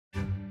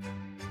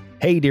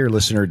Hey, dear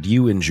listener, do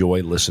you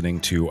enjoy listening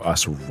to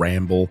us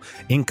ramble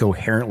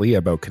incoherently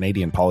about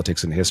Canadian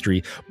politics and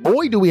history?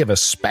 Boy, do we have a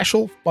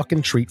special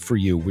fucking treat for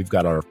you. We've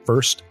got our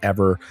first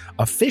ever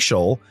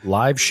official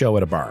live show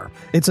at a bar.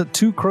 It's at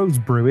Two Crows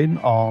Brewing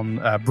on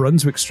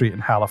Brunswick Street in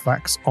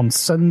Halifax on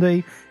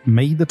Sunday,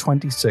 May the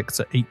 26th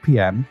at 8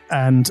 p.m.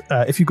 And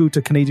if you go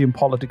to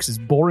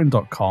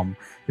CanadianPoliticsIsBoring.com,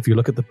 if you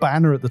look at the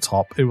banner at the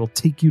top, it will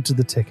take you to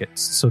the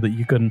tickets so that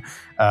you can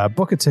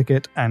book a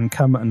ticket and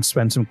come and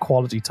spend some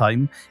quality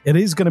time. It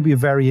is going to be a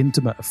very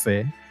intimate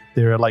affair.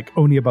 There are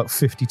only about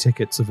 50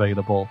 tickets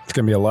available. It's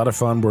going to be a lot of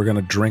fun. We're going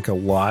to drink a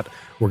lot.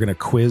 We're going to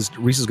quiz.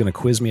 Reese is going to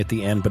quiz me at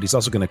the end, but he's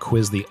also going to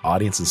quiz the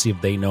audience and see if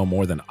they know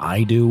more than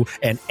I do.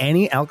 And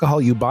any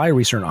alcohol you buy,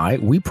 Reese and I,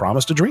 we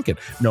promise to drink it,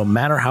 no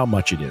matter how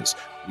much it is.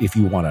 If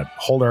you want to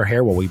hold our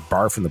hair while we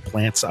barf from the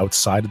plants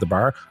outside of the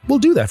bar, we'll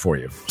do that for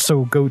you.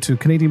 So go to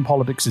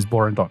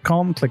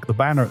CanadianPoliticsIsBoring.com, click the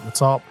banner at the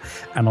top,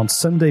 and on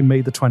Sunday, May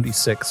the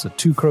 26th at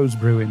Two Crows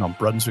Brewing on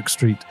Brunswick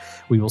Street,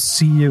 we will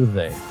see you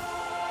there.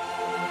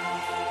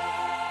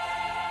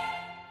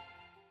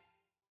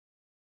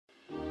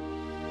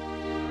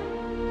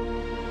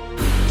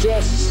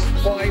 Just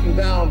quieten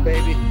down,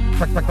 baby.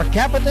 Per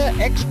capita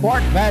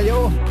export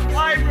value.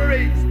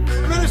 Libraries!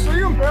 Minister, are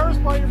you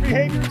embarrassed by your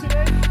behavior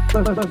today?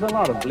 There's a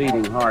lot of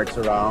bleeding hearts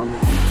around.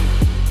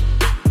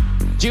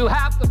 Do you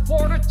have the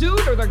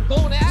fortitude or the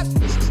gonads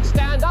to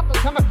stand up and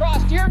come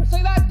across here and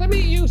say that to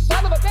me, you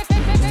son of a bitch?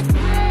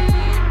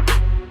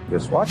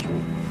 Just watch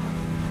me.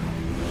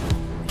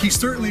 He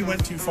certainly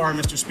went too far,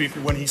 Mr. Speaker,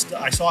 when I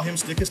saw him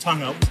stick his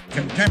tongue out.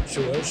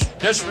 Contemptuous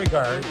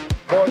disregard.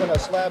 More than a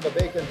slab of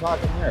bacon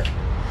talking here.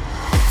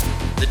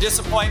 The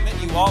disappointment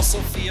you also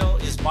feel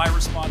is my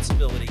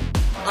responsibility.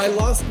 I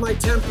lost my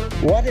temper.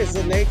 What is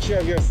the nature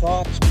of your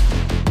thoughts?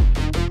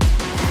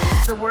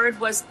 The word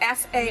was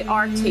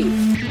FART.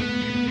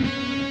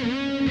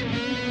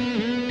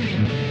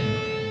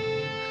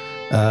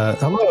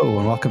 Hello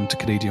and welcome to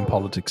Canadian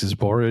Politics is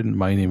Boring.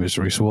 My name is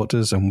Rhys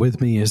Waters and with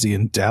me is the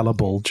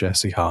indelible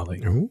Jesse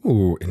Harley.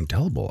 Ooh,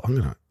 indelible. I'm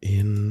going to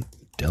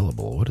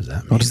indelible. What does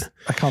that mean?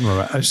 I can't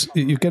remember.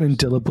 You get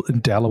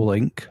indelible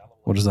ink.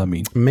 What does that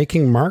mean?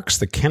 Making marks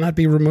that cannot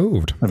be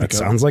removed. That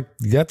sounds like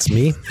that's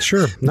me.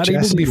 Sure. Not Jesse,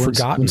 able to be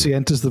forgotten. Once he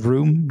enters the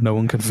room, no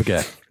one can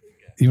forget.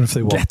 Even if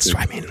they want to.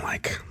 What I mean,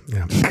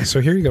 yeah. So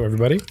here you go,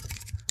 everybody.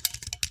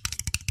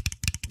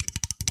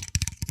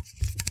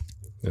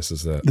 This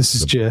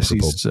is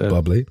Jesse's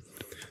bubbly.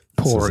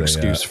 Poor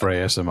excuse for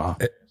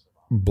ASMR.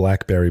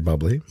 Blackberry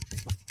bubbly.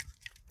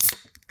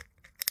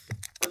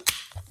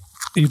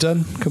 Are you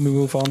done? Can we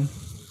move on?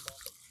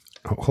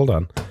 Oh, hold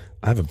on.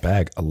 I have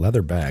a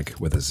leather bag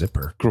with a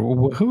zipper.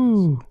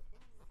 Woohoo!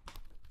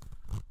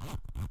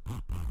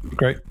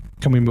 Great.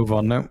 Can we move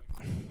on now?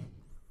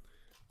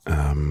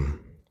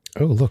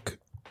 Oh, look.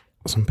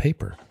 Some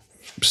paper.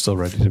 I'm still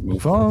ready to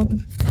move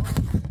on.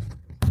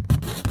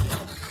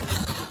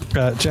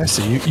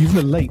 Jesse, you've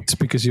been late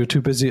because you were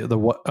too busy at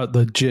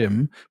the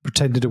gym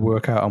pretending to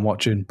work out and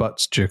watching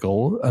butts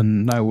jiggle,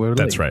 and now we're late.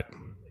 That's right.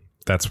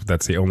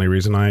 That's the only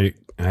reason I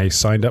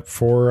signed up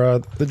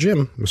for the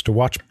gym, was to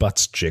watch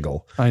butts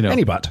jiggle. I know.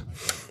 Any butt.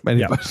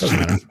 Any butt. Doesn't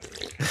matter.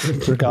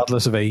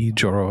 Regardless of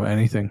age or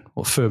anything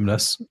or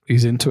firmness,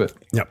 he's into it.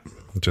 Yep.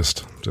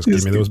 Just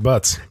give me those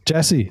butts.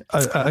 Jesse,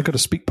 I got a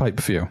speak pipe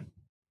for you.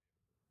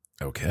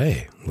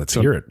 Okay, let's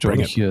hear it. Bring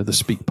it. Hear the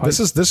speak pipe. This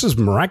is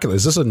miraculous.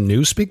 Is this a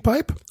new speak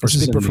pipe or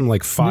speak pipe from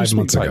like 5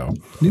 months ago?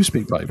 New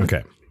speak pipe.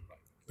 Okay.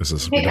 This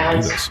is. Hey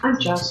guys, I'm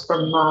Jess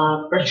from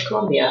British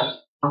Columbia.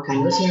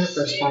 Long-time listener,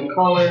 first-time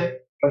caller,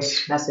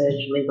 first message,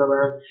 leave a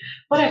word,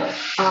 whatever.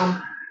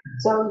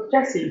 So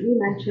Jesse, you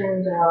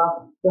mentioned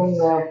during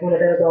the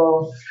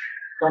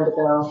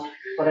Wendigo,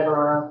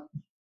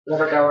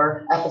 whatever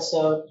goer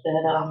episode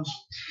that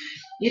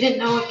you didn't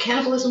know if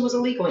cannibalism was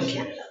illegal in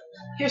Canada.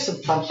 Here's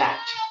some fun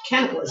fact.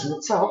 Cannibalism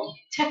itself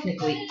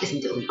technically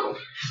isn't illegal.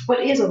 What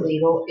is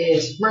illegal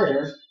is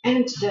murder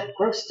and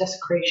gross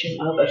desecration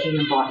of a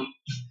human body.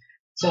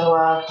 So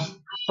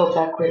hope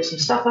that clears some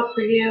stuff up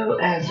for you,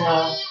 and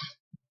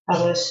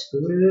have a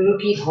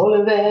spooky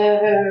polar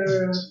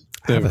bear.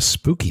 Have a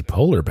spooky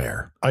polar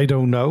bear? I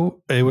don't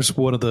know. It was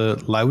one of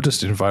the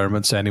loudest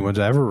environments anyone's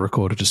ever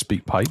recorded a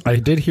speak pipe. I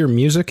did hear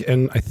music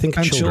and I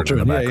think children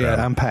in the background.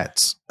 Yeah, and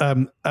pets.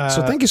 So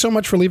thank you so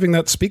much for leaving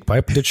that speak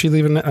pipe. Did she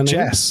leave a name?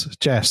 Jess,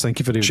 thank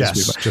you for leaving the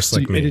speak pipe. Just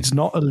like me. It is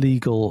not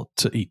illegal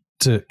to eat.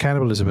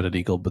 Cannibalism is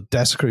illegal, but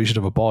desecration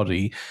of a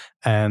body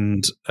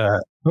and...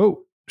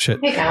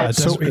 shit.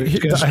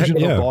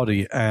 Desecration of a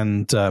body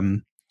and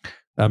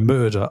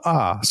murder.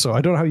 So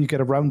I don't know how you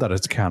get around that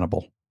as a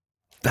cannibal.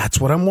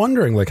 That's what I'm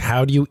wondering. Like,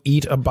 how do you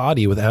eat a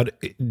body without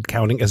it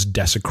counting as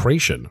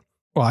desecration?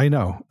 Well, I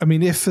know. I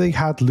mean, if they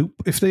had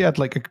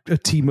like a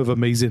team of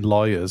amazing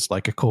lawyers,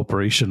 like a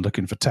corporation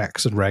looking for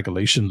tax and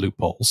regulation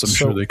loopholes, I'm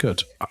sure they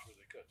could.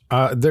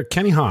 They're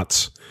Kenny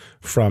Hotz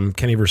from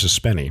Kenny versus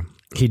Spenny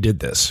he did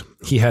this.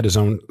 He had his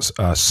own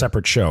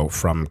separate show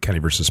from Kenny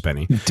versus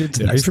Penny.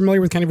 Are you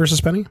familiar with Kenny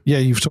versus Penny? Yeah,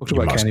 you've talked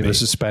about Kenny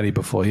versus Penny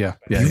before. Yeah.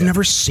 You've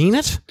never seen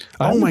it?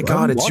 Oh my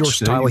God, it's your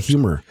style of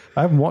humor.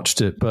 I haven't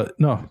watched it, but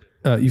no.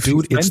 You've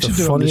mentioned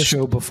it on the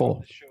show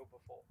before.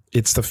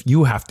 It's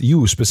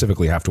you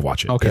specifically have to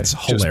watch it. Okay, it's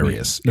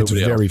hilarious. It's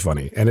very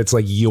funny, and it's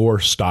like your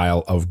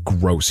style of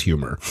gross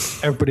humor.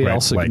 Everybody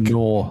else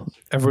ignore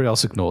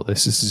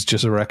this. This is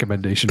just a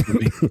recommendation for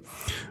me.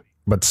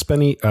 But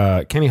Kenny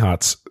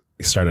Hotz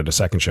started a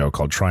second show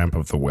called Triumph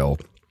of the Will.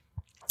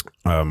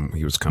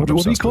 He was kind of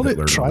what do you call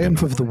it?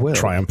 Triumph of the Will.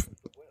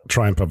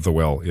 Triumph of the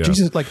Will. Yeah,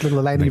 Jesus, like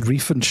little Leni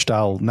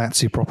Riefenstahl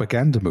Nazi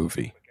propaganda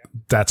movie.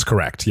 That's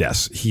correct.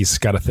 Yes, he's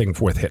got a thing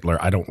with Hitler.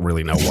 I don't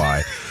really know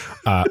why.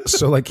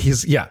 So like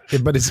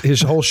but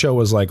his whole show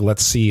was like,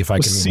 let's see if I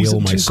can will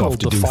myself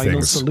to do things. The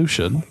Final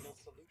Solution.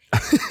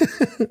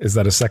 Is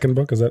that a second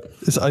book?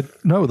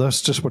 No,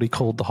 that's just what he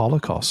called the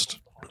Holocaust.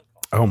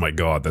 Oh my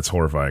God, that's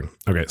horrifying.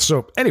 Okay,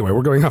 so anyway,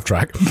 we're going off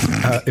track.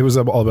 It was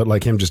all about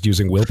like him just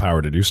using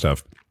willpower to do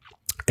stuff.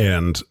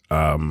 And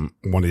one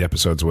of the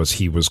episodes was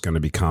he was going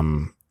to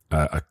become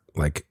I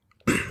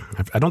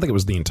don't think it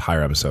was the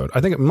entire episode.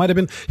 I think it might have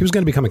been he was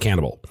going to become a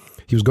cannibal.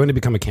 He was going to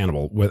become a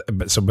cannibal,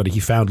 but he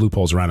found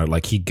loopholes around it.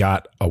 Like he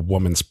got a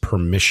woman's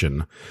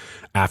permission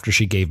after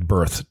she gave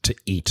birth to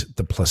eat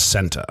the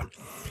placenta.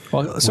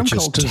 Well, some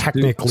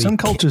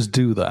cultures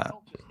do that.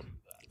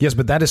 Yes,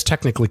 but that is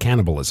technically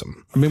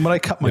cannibalism. I mean, when I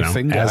cut my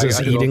finger, that's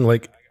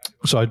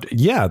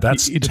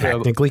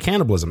technically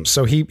cannibalism.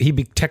 So he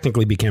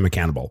technically became a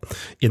cannibal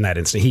in that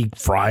instant. He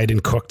fried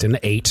and cooked and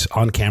ate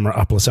on camera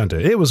a placenta.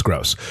 It was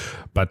gross,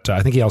 but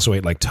I think he also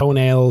ate like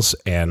toenails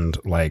and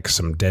like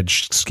some dead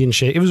skin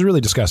shape. It was really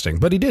disgusting,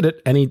 but he did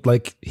it, and he's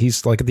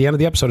like at the end of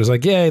the episode, he's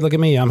like, "Yay, look at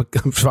me! I'm a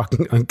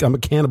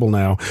cannibal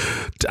now,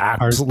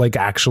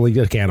 actually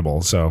a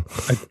cannibal." So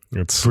I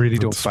really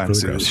don't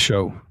fancy this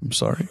show. I'm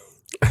sorry.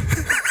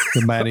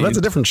 That's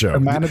a different show.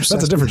 That's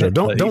a different show.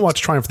 Don't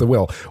watch Triumph of the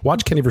Will.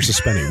 Watch Kenny versus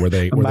Penny, where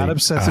they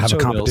have a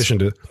competition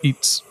to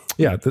eats.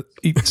 Yeah,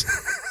 eats.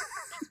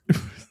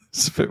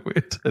 It's a bit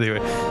weird. Anyway.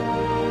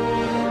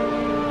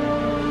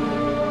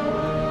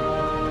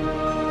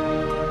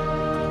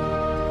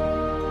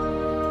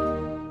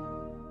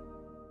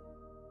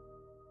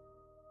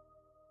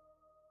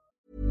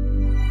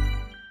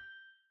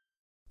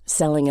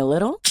 Selling a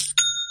little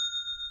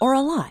or a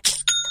lot?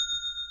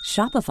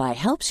 Shopify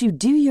helps you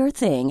do your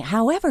thing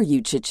however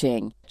you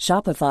cha-ching.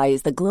 Shopify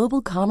is the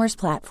global commerce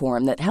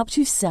platform that helps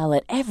you sell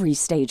at every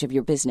stage of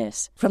your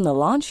business. From the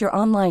launch your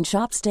online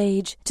shop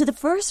stage to the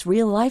first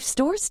real-life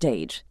store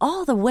stage,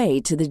 all the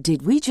way to the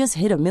did we just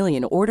hit a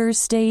million orders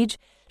stage.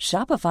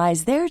 Shopify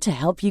is there to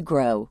help you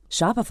grow.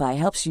 Shopify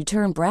helps you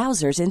turn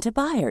browsers into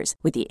buyers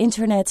with the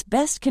internet's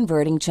best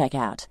converting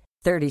checkout.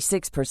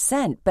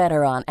 36%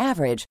 better on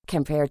average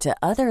compared to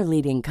other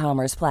leading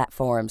commerce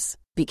platforms.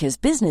 Because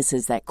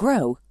businesses that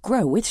grow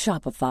with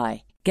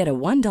Shopify. Get a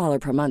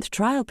 $1 per month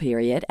trial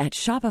period at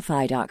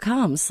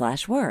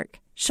shopify.com/work.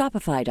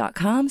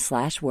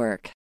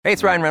 Shopify.com/work. Hey,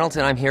 it's Ryan Reynolds,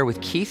 and I'm here with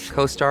Keith,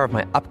 co-star of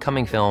my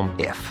upcoming film,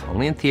 If,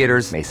 only in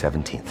theaters May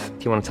 17th.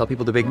 Do you want to tell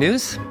people the big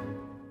news?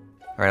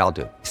 All right, I'll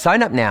do it.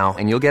 Sign up now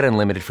and you'll get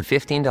unlimited for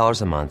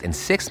 $15 a month and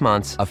 6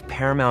 months of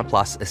Paramount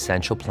Plus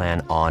Essential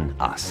Plan on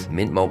us.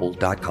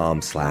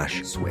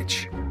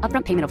 MintMobile.com/switch.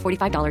 Upfront payment of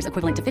 $45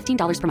 equivalent to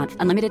 $15 per month.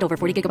 Unlimited over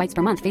 40 gigabytes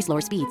per month. Face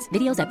lower speeds.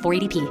 Videos at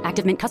 480p.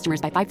 Active Mint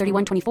customers by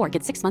 531.24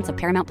 get 6 months of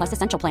Paramount Plus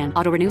Essential Plan.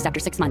 Auto renews after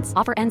 6 months.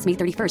 Offer ends May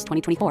 31st,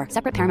 2024.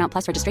 Separate Paramount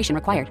Plus registration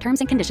required. Terms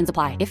and conditions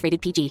apply if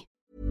rated PG.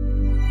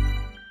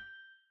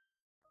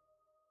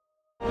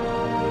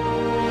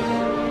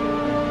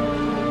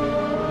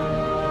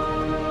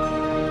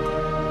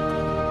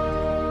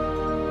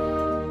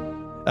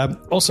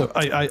 Also,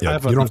 I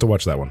have you don't have to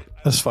watch that one.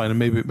 That's fine, and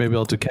maybe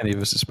I'll do Kenny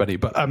versus Penny.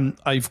 But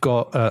I've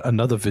got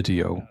another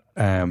video.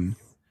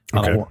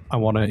 Okay. I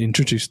want to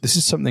introduce. This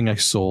is something I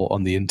saw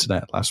on the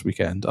internet last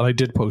weekend, and I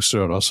did post it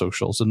on our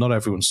socials, and not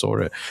everyone saw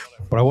it.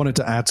 But I wanted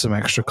to add some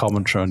extra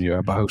commentary on you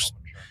about how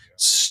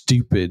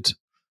stupid.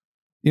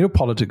 You know,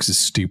 politics is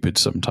stupid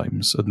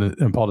sometimes,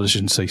 and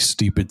politicians say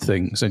stupid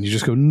things, and you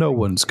just go, no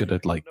one's gonna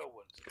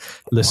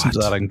listen to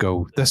that and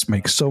go, this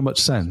makes so much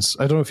sense.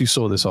 I don't know if you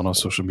saw this on our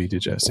social media,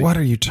 Jesse. What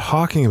are you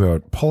talking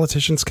about?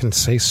 Politicians can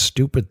say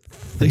stupid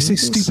things? They say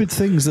stupid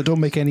things that don't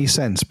make any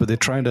sense, but they're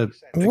trying to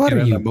get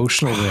an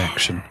emotional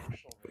reaction.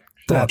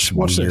 That's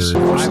watch weird. this.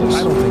 I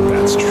don't think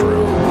that's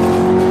true.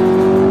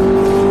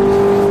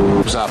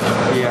 What's up?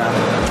 Yeah.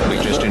 We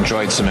just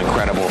enjoyed some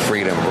incredible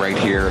freedom right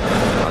here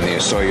on the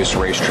Soyuz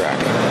racetrack.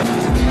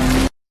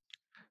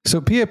 So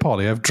Pierre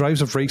Poilievre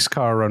drives a race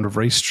car around a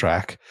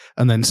racetrack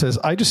and then says,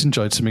 I just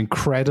enjoyed some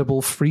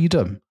incredible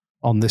freedom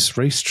on this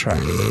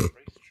racetrack.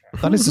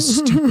 That is a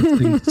stupid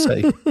thing to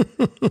say.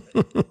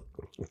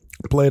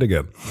 Play it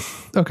again.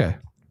 Okay.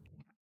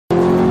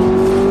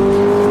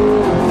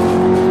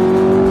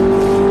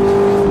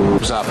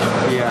 What's up?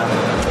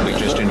 Yeah. We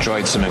just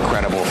enjoyed some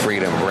incredible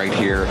freedom right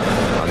here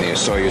on the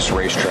Soyuz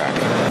racetrack.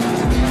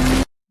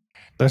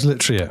 That's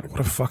literally it.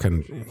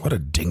 What a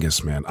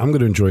dingus, man. I'm going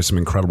to enjoy some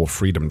incredible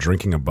freedom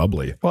drinking a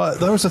bubbly. Well,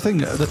 that was the thing.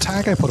 The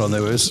tag I put on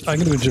there was, I'm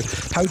going to enjoy.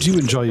 How do you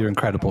enjoy your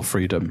incredible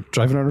freedom?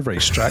 Driving on a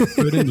racetrack,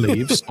 burning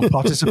leaves, or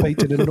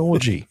participating in an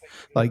orgy?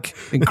 Like,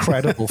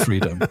 incredible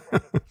freedom.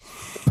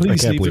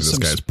 Please I can't believe this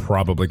guy's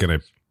probably going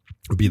to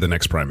be the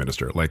next prime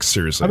minister. Like,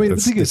 seriously. I mean, the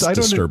thing is, it's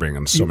disturbing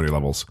on so many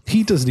levels.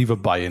 He doesn't even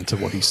buy into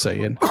what he's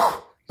saying.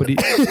 But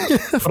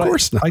of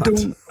course not. I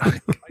don't.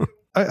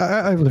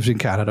 I've lived in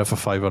Canada for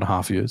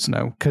 5.5 years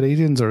now.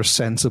 Canadians are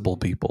sensible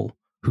people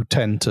who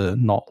tend to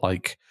not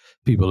like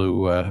people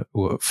who are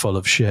full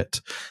of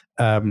shit.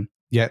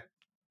 Yet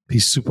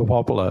he's super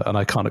popular, and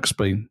I can't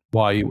explain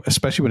why,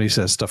 especially when he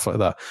says stuff like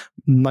that.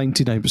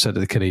 99% of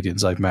the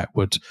Canadians I've met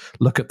would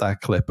look at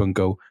that clip and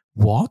go,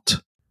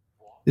 what?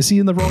 Is he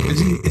in the wrong?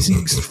 Is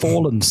he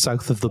fallen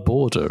south of the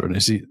border? And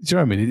is he, do you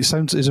know what I mean? It's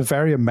a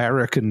very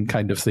American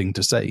kind of thing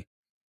to say.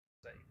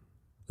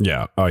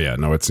 Yeah. Oh, yeah.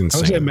 No, it's insane.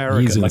 I would say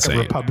American, He's like insane.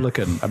 a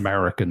Republican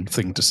American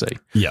thing to say.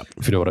 Yeah.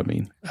 If you know what I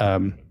mean.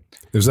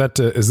 Is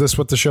this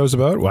what the show's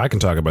about? Well, I can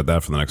talk about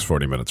that for the next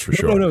 40 minutes for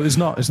sure. No, it's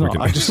not. It's not.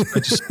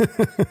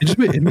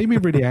 It made me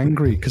really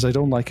angry because I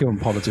don't like it when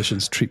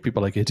politicians treat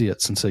people like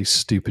idiots and say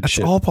stupid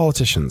shit. All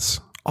politicians.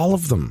 All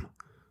of them.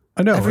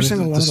 I know. Every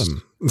single one of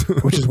them.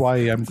 Which is why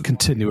I'm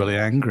continually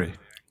angry.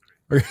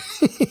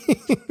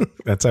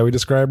 That's how we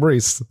describe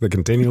Reese, the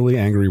continually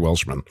angry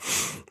Welshman.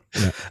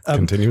 Yeah.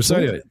 Continuously.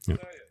 So anyway,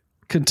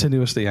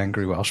 continuously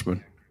angry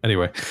Welshman.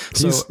 Anyway,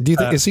 do you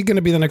think is he going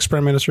to be the next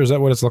prime minister? Is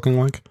that what it's looking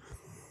like?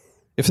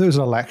 If there was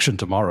an election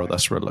tomorrow,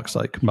 that's what it looks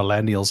like.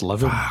 Millennials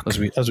love him,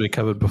 as we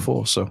covered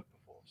before. So,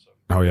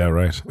 oh yeah,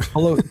 right.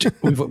 Although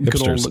we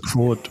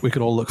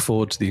can all look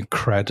forward to the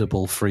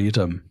incredible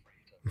freedom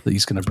that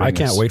he's going to bring. I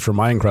can't wait for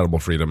my incredible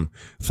freedom.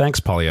 Thanks,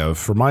 Polyev,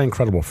 for my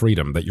incredible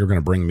freedom that you're going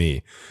to bring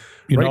me.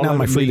 Right now,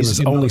 my freedom is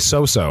only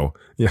so-so.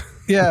 Yeah,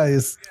 yeah.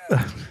 It's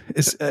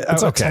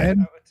out of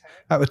 10.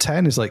 Out of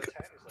 10 is like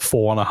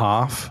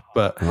 4.5.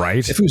 But right,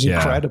 if it was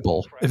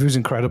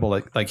incredible,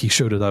 like he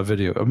showed in that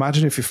video.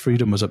 Imagine if your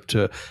freedom was up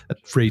to a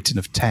rating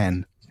of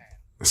 10.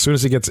 As soon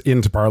as he gets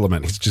into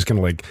Parliament, he's just going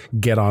to like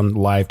get on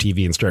live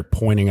TV and start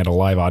pointing at a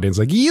live audience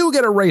like, you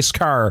get a race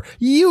car,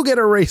 you get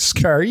a race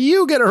car,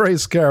 you get a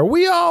race car.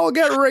 We all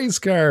get race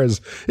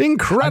cars.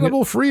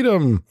 Incredible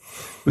freedom.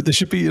 But there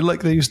should be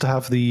like they used to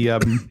have the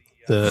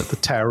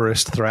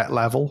terrorist threat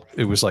level.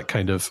 It was like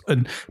kind of,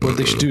 and what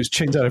they should do is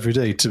change that every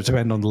day to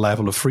depend on the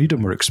level of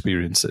freedom we're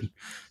experiencing.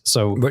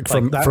 So like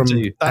from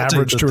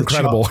average to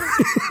incredible.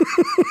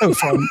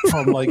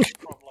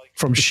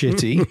 From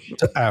shitty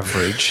to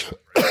average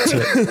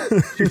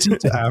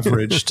to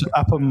average to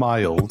upper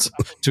mild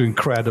to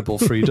incredible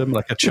freedom,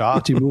 like a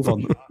chart you move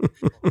on.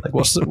 Like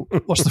what's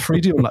the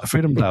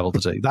freedom level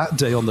today? That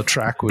day on the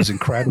track was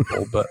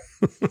incredible, but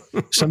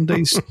some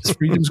days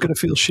freedom's going to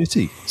feel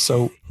shitty.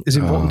 So it's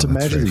important to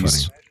measure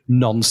these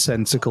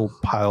nonsensical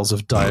piles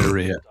of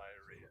diarrhea.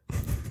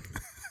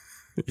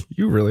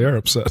 You really are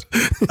upset.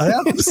 I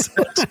am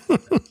upset.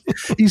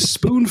 He's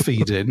spoon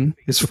feeding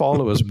his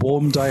followers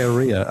warm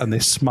diarrhea, and they're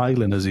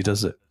smiling as he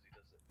does it.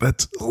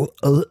 That's. Don't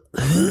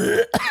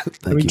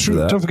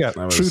forget,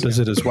 True does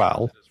it as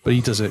well, but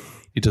he does it.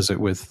 He does it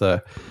with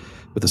a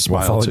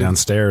smile. Falling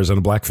downstairs in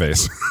a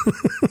blackface.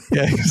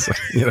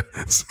 Yeah,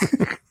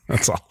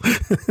 that's all.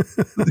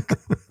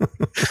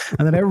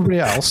 And then everybody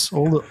else,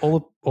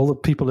 all the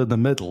people in the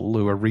middle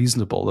who are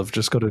reasonable, have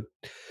just got to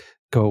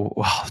go,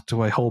 well,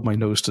 do I hold my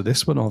nose to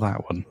this one or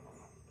that one?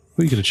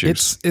 Who are you going to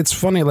choose? It's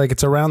funny, like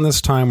it's around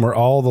this time where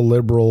all the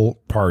liberal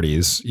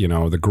parties, you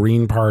know, the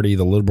Green Party,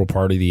 the Liberal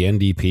Party, the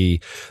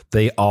NDP,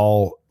 they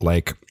all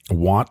like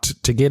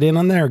want to get in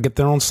on there, get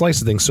their own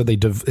slice of things. So it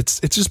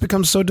just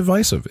becomes so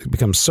divisive. It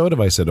becomes so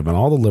divisive, and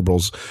all the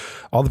liberals,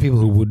 all the people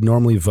who would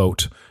normally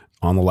vote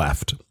on the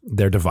left,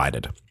 they're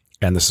divided.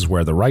 And this is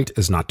where the right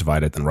is not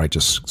divided, and right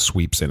just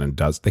sweeps in and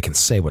does. They can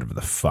say whatever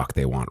the fuck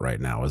they want right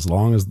now, as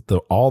long as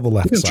all the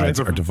left sides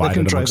are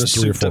divided amongst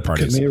 3 or 4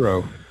 parties.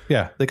 Camaro.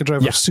 Yeah, they could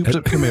drive a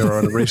souped-up Camaro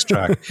on a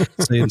racetrack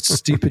saying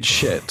stupid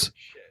shit,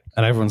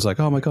 and everyone's like,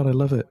 "Oh my god, I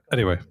love it."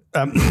 Anyway,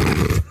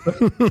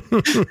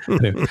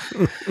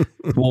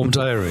 warm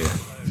diarrhea.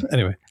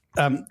 Anyway,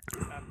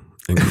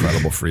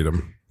 incredible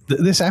freedom.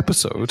 This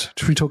episode,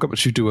 should we talk about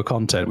Shudoa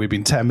content? We've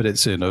been 10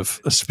 minutes in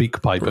of a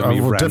speak pipe and me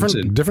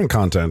ranting. Different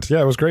content.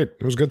 Yeah, it was great.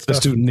 It was good stuff.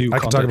 Let's do new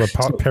content. I can talk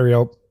about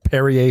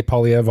Perrier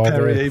Polyev all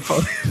day.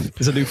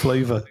 It's a new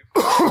flavor.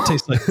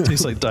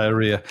 tastes like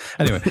diarrhea.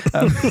 Anyway.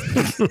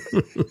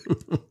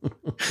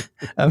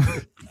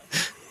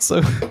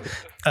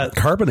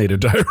 Carbonated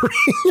diarrhea.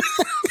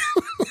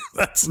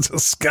 That's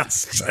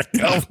disgusting.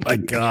 Oh my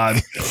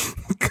god!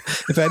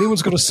 If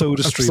anyone's got a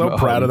soda stream, I'm so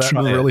proud of that.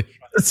 Really.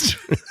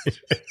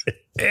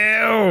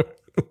 Ew!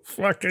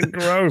 Fucking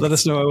gross. Let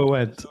us know how it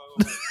went.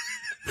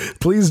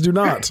 Please do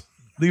not.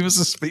 Leave us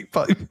a speak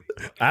pipe.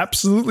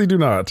 Absolutely do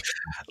not.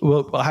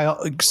 Well,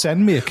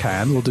 send me a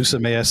can. We'll do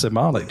some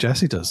ASMR like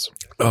Jesse does.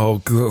 Oh,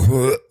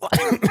 good.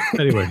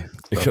 Anyway.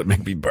 It could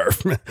make me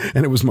barf.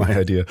 And it was my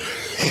idea.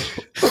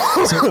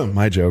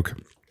 My joke.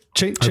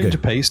 Change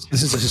of pace.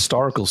 This is a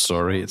historical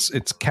story.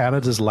 It's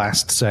Canada's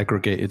last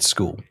segregated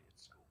school.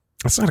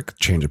 That's not a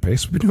change of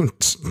pace. We've been doing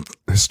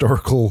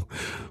historical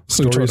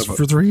stories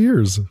for 3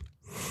 years.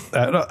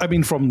 I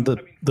mean, from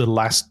the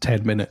last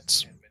 10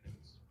 minutes.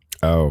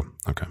 Oh,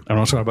 okay. I'm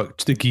not talking about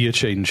the gear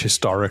change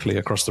historically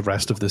across the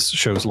rest of this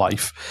show's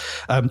life.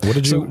 What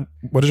did you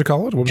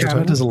call it? What was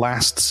Canada's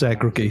last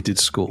segregated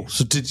school.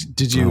 So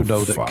did you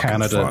know that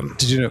Canada? Fun.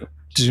 Did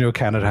you know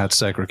Canada had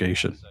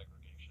segregation?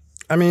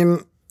 I mean,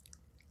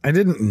 I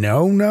didn't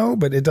know,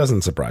 but it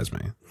doesn't surprise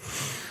me.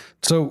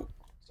 So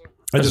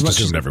I just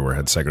assumed everywhere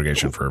had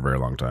segregation for a very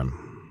long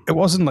time. It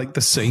wasn't like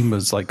the same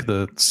as like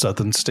the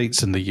southern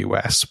states in the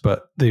US,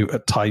 but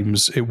at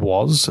times it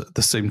was at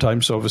the same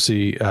time. So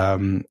obviously,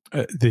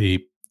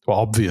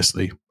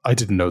 obviously, I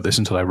didn't know this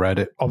until I read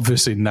it.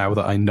 Obviously, now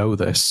that I know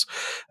this,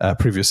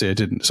 previously I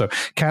didn't. So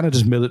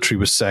Canada's military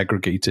was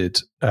segregated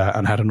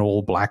and had an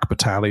all-black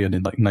battalion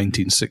in like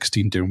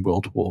 1916 during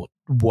World War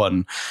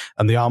I,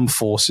 and the armed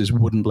forces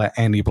wouldn't let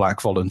any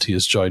black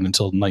volunteers join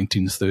until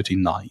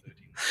 1939.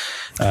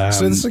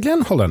 So this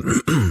again, hold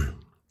on.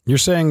 You're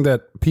saying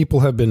that people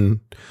have been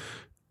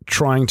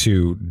trying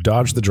to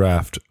dodge the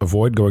draft,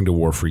 avoid going to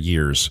war for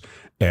years,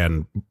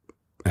 and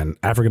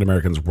African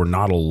Americans were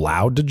not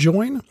allowed to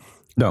join?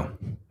 No.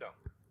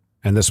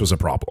 And this was a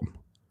problem.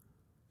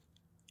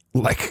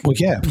 Like, well,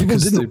 yeah, people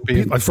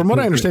didn't. From what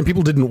I understand,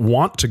 people didn't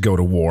want to go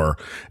to war,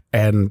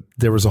 and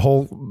there was a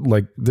whole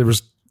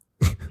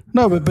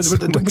No, but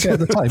don't forget at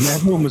the time,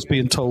 everyone was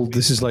being told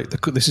this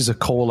is a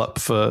call up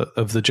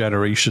of the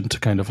generation to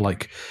kind of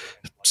like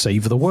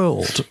save the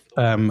world.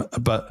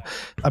 But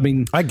I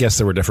mean, I guess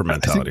there were different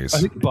mentalities. I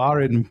think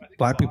barring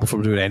black people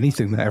from doing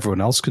anything that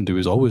everyone else can do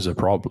is always a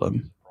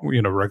problem.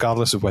 You know,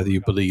 regardless of whether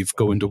you believe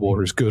going to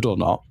war is good or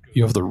not,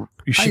 you should have the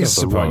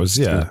right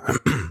to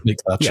make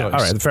that choice. All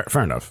right,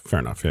 fair enough.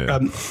 Yeah.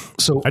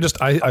 So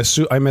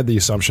I made the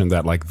assumption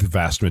that like the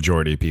vast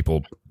majority of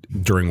people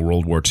during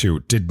World War II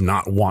did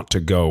not want to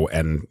go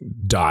and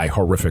die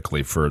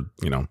horrifically for,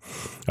 that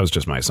was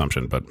just my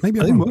assumption, but maybe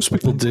I think most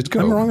people did go.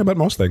 I'm wrong about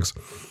most things.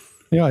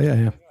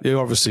 Yeah. You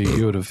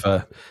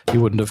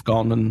wouldn't have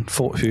gone and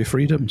fought for your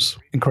freedoms,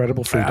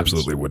 incredible freedoms. I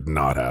absolutely would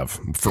not have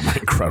for my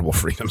incredible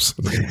freedoms.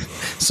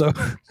 So,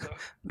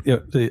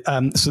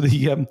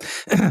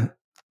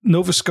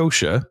 Nova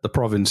Scotia, the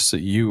province that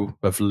you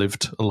have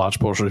lived a large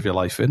portion of your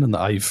life in, and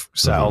that I've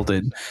settled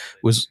in,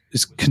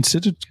 is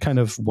considered kind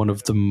of one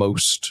of the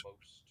most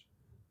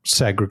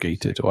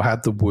segregated, or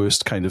had the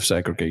worst kind of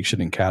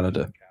segregation in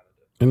Canada.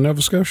 In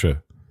Nova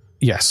Scotia,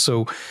 yes.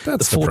 So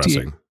that's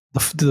depressing.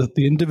 The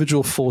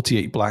individual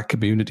 48 black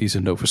communities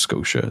in Nova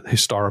Scotia,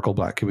 historical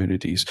black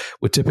communities,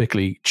 were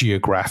typically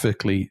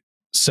geographically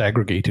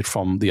segregated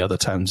from the other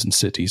towns and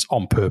cities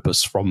on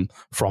purpose from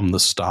the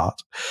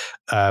start.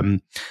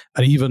 And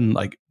even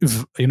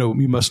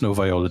you must know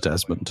Viola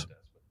Desmond.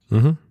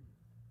 Mm-hmm.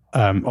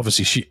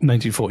 Obviously,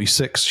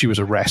 1946, she was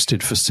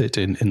arrested for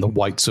sitting in the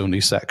whites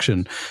only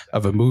section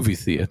of a movie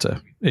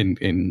theater in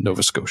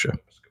Nova Scotia.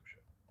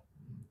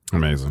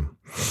 Amazing.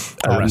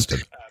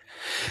 Arrested.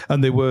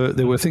 And there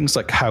were things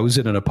like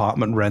housing and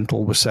apartment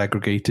rental were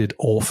segregated,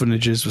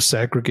 orphanages were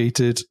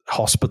segregated,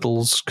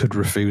 hospitals could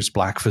refuse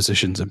black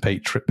physicians and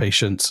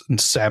patients, and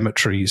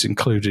cemeteries,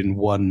 including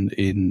one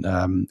in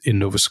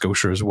Nova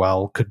Scotia as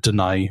well, could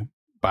deny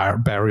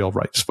burial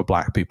rights for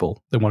black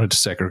people. They wanted to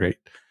segregate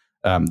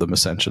them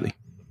essentially.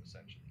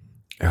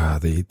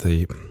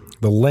 The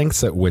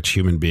lengths at which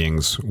human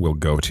beings will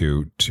go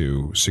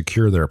to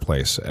secure their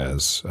place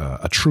as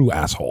a true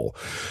asshole.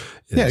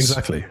 Yeah,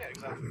 exactly.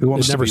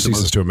 It never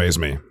ceases to amaze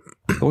me.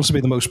 It wants to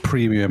be the most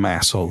premium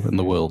asshole in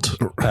the world.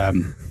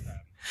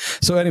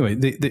 So anyway,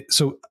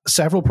 so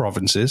several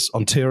provinces,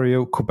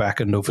 Ontario, Quebec,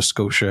 and Nova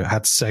Scotia,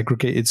 had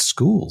segregated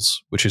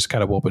schools, which is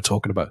kind of what we're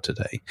talking about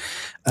today.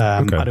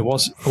 And it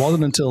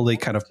wasn't until they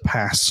kind of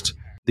passed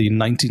the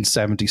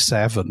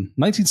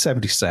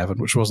 1977,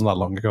 which wasn't that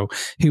long ago,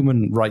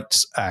 Human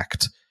Rights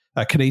Act,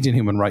 Canadian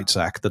Human Rights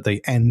Act, that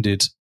they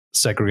ended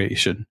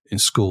segregation in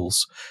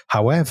schools.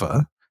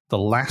 However, the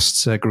last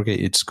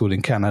segregated school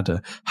in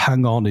Canada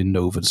hung on in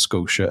Nova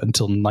Scotia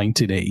until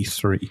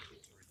 1983.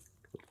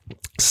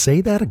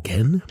 Say that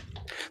again?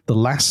 The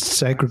last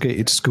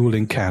segregated school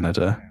in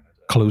Canada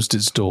closed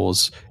its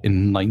doors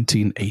in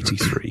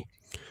 1983.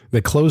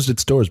 They closed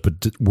its doors,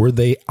 but were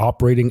they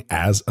operating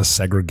as a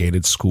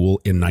segregated school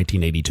in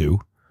 1982?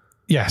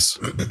 Yes.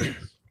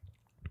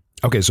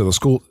 Okay, so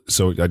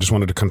I just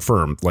wanted to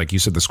confirm, like you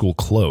said, the school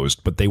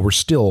closed, but they were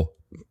still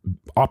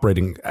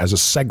operating as a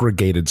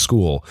segregated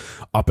school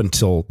up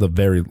until the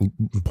very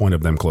point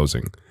of them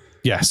closing.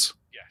 Yes.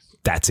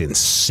 That's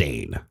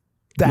insane.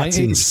 That's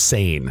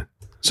insane.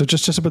 So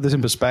just to put this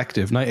in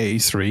perspective,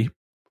 1983,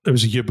 it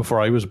was a year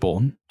before I was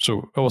born,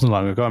 so it wasn't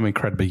long ago. I'm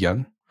incredibly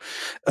young.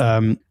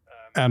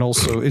 And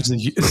also, it's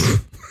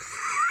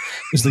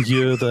the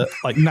year that,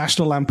 like,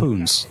 National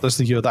Lampoons, that's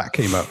the year that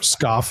came out.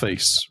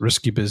 Scarface,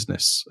 Risky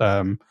Business.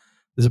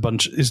 There's a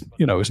bunch, it's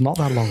not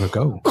that long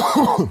ago.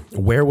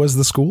 Where was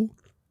the school?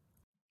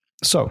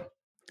 So,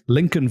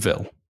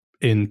 Lincolnville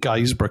in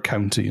Guysborough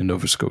County in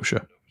Nova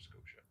Scotia.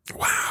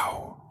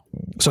 Wow.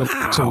 So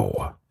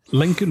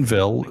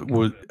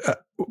Lincolnville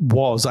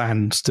was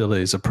and still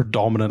is a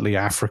predominantly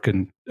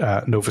African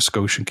Nova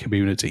Scotian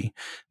community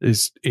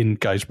is in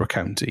Guysborough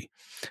County.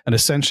 And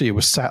essentially it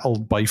was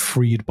settled by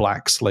freed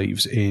black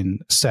slaves in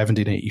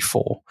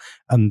 1784.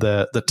 And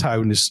the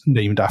town is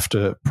named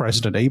after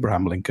President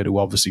Abraham Lincoln, who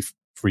obviously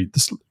freed the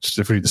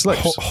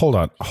slaves. Hold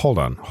on.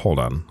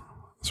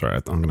 Sorry,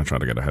 I'm going to try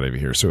to get ahead of you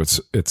here. So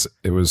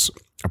it was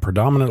a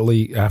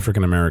predominantly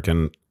African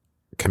American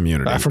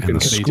community. African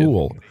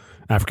school.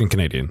 African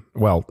Canadian.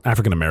 Well,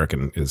 African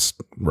American is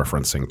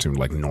referencing to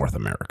like North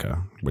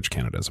America, which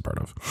Canada is a part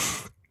of.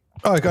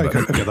 Oh, okay,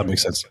 that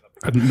makes sense.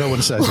 No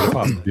one says it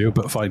apart from you,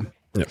 but fine.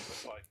 Yeah.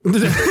 I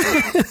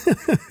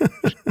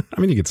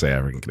mean, you could say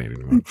African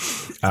Canadian.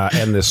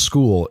 And this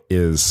school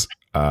was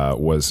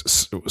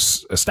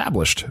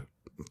established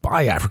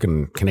by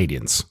African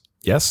Canadians.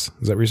 Yes,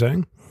 is that what you're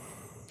saying?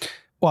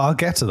 Well, I'll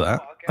get to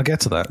that.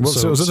 Well,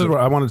 so this is what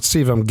I wanted to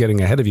see if I'm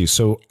getting ahead of you.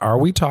 So are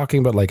we talking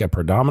about like a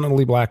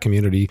predominantly black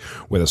community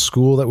with a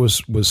school that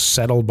was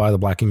settled by the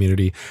black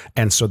community?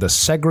 And so the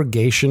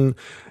segregation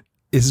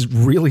is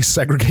really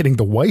segregating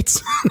the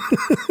whites?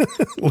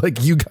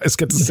 Like you guys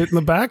get to sit in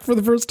the back for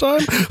the first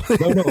time?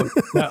 No,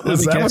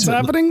 is that what's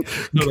happening?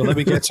 No, let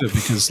me get to it,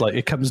 because like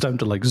it comes down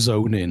to like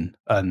zoning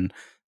and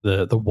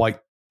the white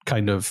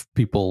kind of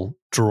people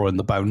drawing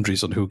the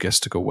boundaries on who gets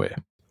to go where.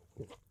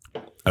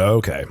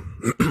 Okay.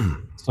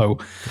 So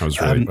I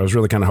was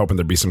really kind of hoping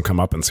there'd be some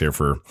comeuppance here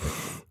for,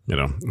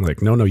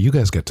 like, no, you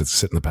guys get to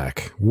sit in the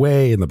back,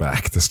 way in the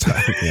back this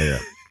time. Yeah.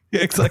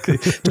 Yeah, exactly.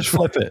 Just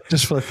flip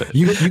it.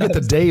 You get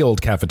the day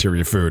old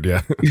cafeteria food.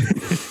 Yeah.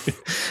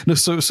 No.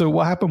 So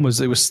what happened was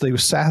they were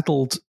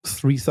settled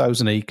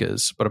 3,000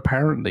 acres, but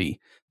apparently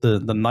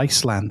the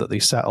nice land that they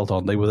settled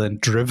on, they were then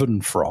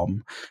driven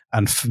from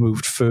and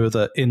moved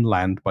further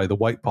inland by the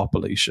white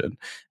population,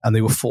 and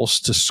they were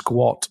forced to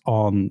squat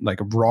on like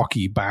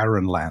rocky,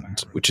 barren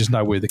land, which is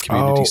now where the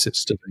community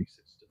sits today.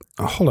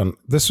 Hold on,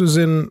 this was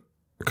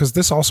because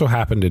this also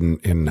happened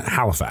in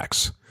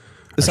Halifax.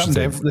 This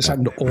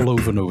happened all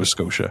over Nova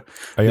Scotia.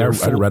 I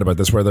read about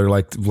this where they're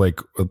like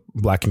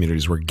black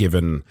communities were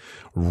given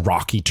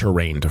rocky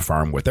terrain to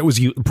farm with. That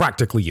was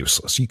practically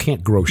useless. You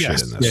can't grow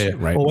shit in this,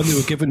 right? Well, when they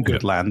were given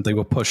good land, they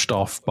were pushed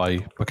off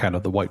by kind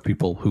of the white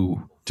people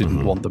who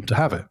didn't want them to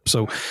have it.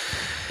 So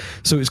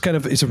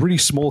it's a really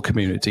small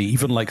community.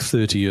 Even like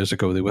 30 years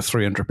ago, there were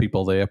 300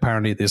 people there.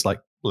 Apparently, there's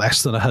like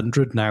less than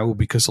 100 now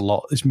because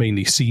it's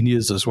mainly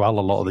seniors as well.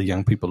 A lot of the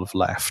young people have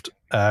left.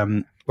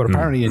 But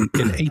apparently in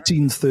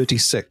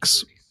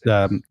 1836,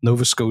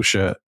 Nova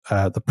Scotia,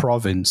 the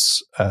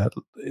province,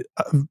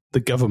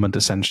 the government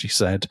essentially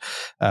said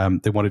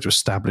they wanted to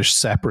establish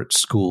separate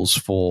schools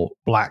for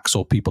blacks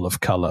or people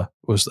of color,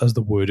 as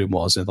the wording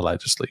was in the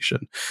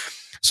legislation.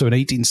 So in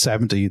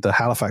 1870, the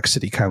Halifax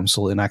City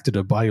Council enacted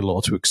a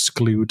bylaw to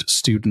exclude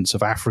students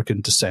of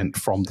African descent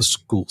from the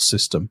school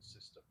system.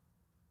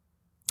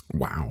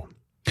 Wow.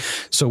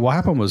 So what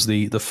happened was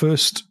the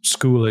first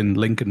school in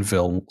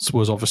Lincolnville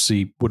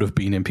would have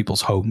been in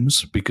people's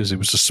homes because it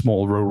was a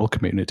small rural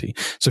community.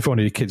 So if you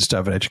wanted your kids to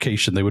have an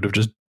education, they would have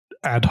just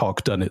ad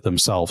hoc done it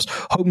themselves,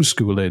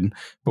 homeschooling,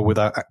 but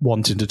without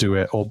wanting to do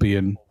it or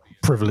being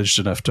privileged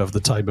enough to have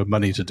the time and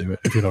money to do it,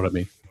 if you know what I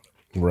mean.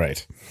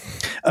 Right.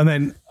 And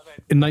then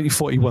in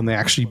 1941, they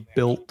actually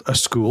built a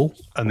school,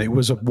 and it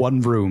was a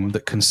one room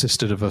that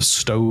consisted of a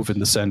stove in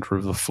the center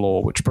of the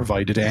floor, which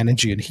provided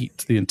energy and heat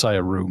to the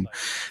entire room.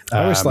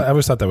 I always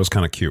thought that was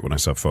kind of cute when I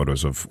saw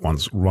photos of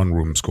one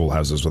room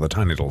schoolhouses with a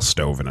tiny little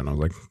stove in it. I was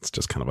like, it's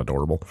just kind of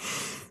adorable.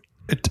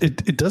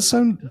 It does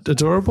sound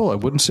adorable. I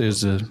wouldn't say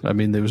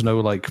there was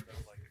no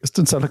this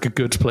doesn't sound like a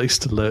good place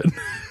to learn.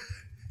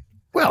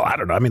 Well, I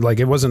don't know. I mean,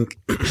 it wasn't,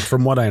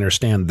 from what I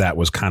understand, that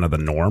was kind of the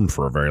norm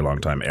for a very long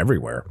time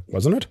everywhere,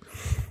 wasn't it?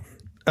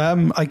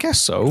 I guess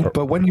so.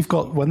 But when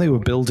they were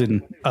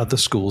building other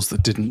schools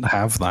that didn't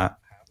have that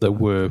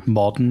were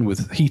modern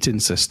with heating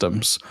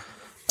systems.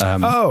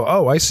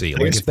 I see.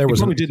 Like if there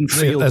was, didn't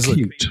feel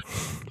cute.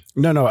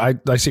 No, I see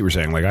what you're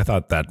saying. Like, I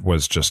thought that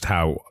was just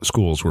how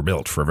schools were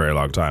built for a very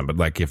long time. But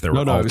like, if there were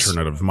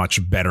alternative,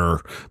 much better,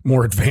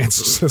 more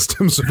advanced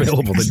systems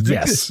available, then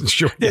yes,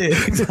 sure.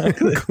 Yeah,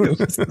 exactly.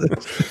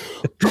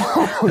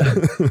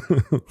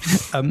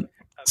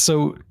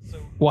 So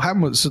what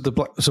happened was,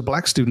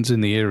 black students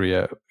in the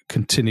area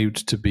continued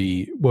to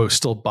were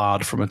still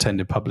barred from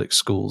attending public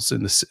schools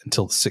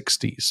until the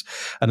 60s.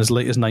 And as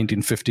late as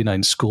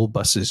 1959, school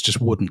buses just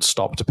wouldn't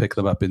stop to pick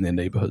them up in their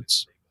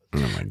neighborhoods.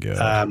 Oh my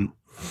God.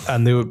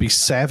 And there would be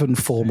 7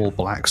 formal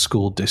black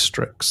school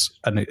districts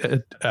and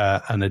 3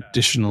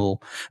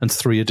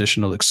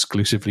 additional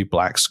exclusively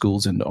black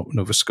schools in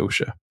Nova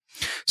Scotia.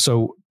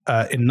 So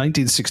in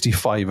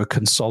 1965, a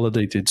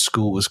consolidated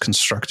school was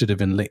constructed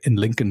in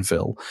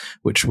Lincolnville,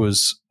 which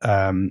was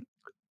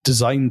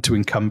designed to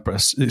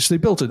encompass. So they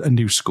built a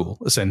new school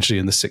essentially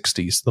in the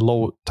 60s.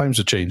 The times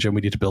have changed, and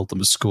we need to build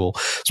them a school.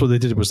 So what they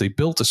did was they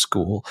built a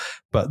school,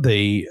 but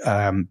they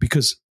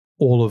because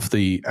all of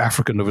the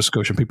African Nova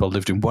Scotian people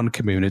lived in one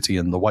community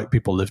and the white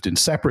people lived in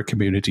separate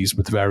communities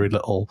with very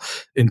little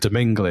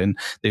intermingling,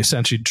 they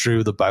essentially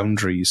drew the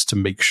boundaries to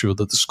make sure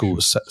that the school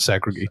was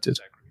segregated.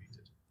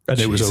 And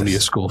it was only a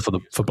school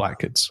for black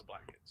kids.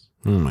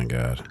 Oh my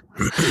God.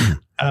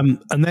 And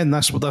then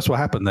that's what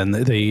happened. Then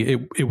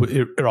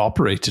it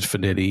operated for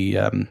nearly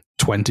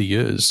 20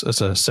 years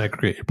as a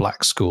segregated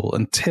black school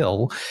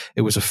until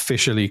it was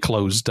officially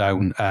closed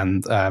down,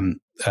 and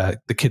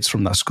the kids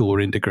from that school were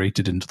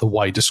integrated into the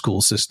wider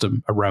school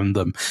system around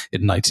them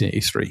in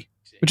 1983,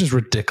 which is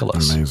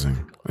ridiculous.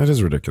 Amazing. That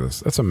is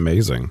ridiculous. That's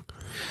amazing.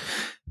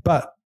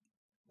 But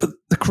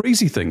the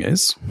crazy thing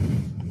is,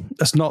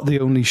 that's not the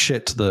only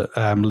shit that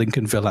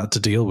Lincolnville had to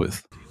deal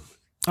with.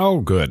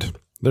 Oh, good.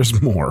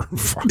 There's more.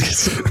 Fuck.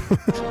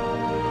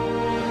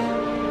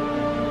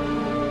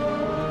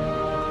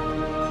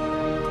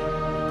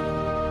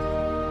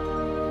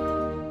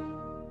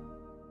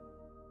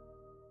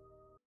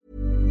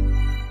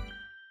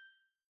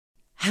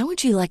 How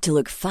would you like to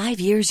look 5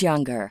 years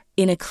younger?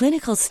 In a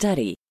clinical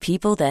study,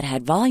 people that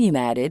had volume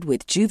added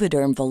with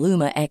Juvederm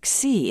Voluma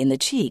XC in the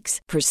cheeks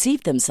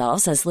perceived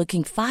themselves as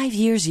looking 5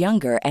 years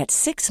younger at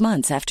 6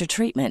 months after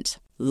treatment.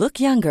 Look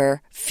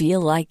younger, feel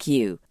like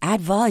you.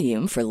 Add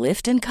volume for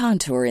lift and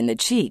contour in the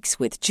cheeks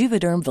with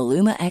Juvederm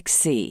Voluma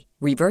XC.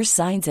 Reverse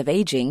signs of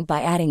aging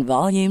by adding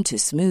volume to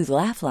smooth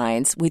laugh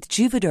lines with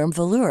Juvederm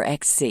Volure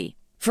XC.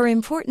 For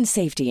important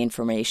safety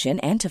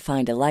information and to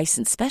find a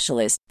licensed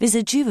specialist,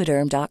 visit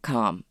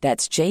Juvederm.com.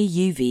 That's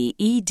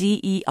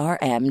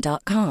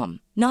JUVEDERM.com.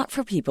 Not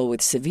for people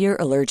with severe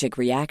allergic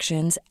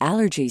reactions,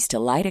 allergies to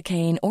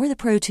lidocaine, or the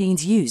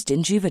proteins used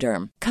in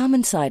Juvederm.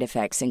 Common side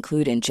effects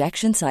include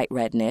injection site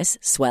redness,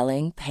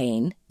 swelling,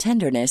 pain,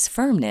 tenderness,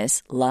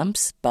 firmness,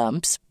 lumps,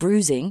 bumps,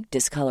 bruising,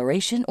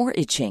 discoloration, or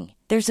itching.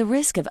 There's a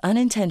risk of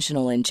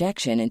unintentional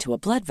injection into a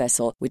blood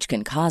vessel, which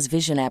can cause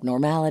vision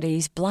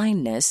abnormalities,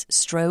 blindness,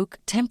 stroke,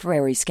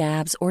 temporary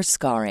scabs, or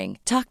scarring.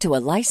 Talk to a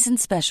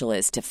licensed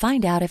specialist to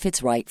find out if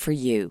it's right for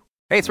you.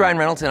 Hey, it's Ryan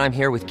Reynolds, and I'm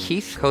here with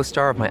Keith,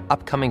 co-star of my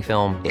upcoming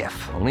film,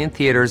 If, only in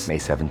theaters May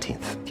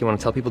 17th. Do you want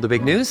to tell people the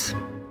big news?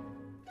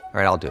 All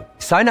right, I'll do it.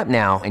 Sign up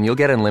now and you'll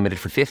get unlimited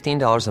for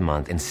 $15 a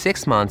month and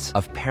 6 months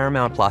of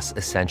Paramount Plus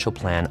Essential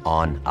Plan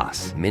on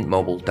us.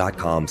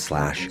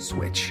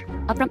 MintMobile.com/switch.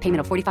 Upfront payment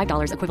of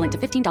 $45 equivalent to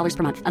 $15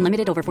 per month.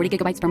 Unlimited over 40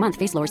 gigabytes per month.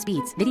 Face lower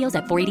speeds. Videos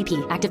at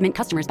 480p. Active Mint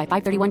customers by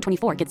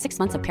 531.24 get 6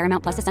 months of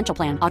Paramount Plus Essential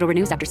Plan. Auto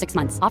renews after 6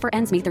 months. Offer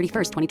ends May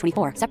 31st,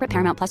 2024. Separate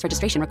Paramount Plus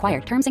registration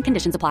required. Terms and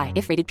conditions apply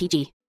if rated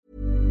PG.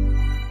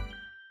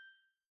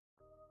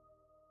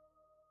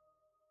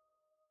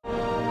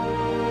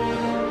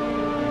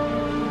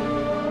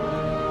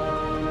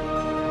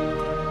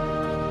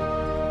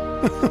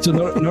 So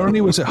not only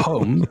was it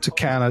home to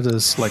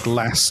Canada's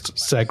last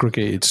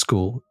segregated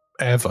school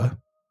ever,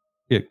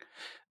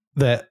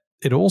 that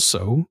it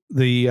also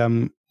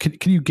can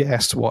you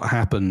guess what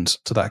happened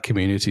to that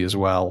community as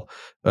well?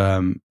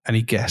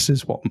 Any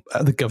guesses what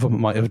the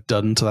government might have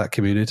done to that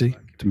community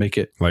to make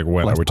it like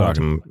when are we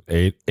talking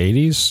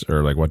 80s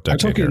or like what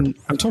decade?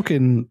 I'm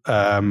talking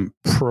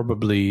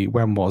probably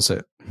when was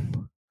it?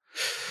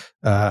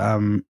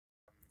 Because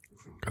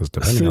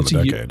depending on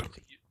the decade.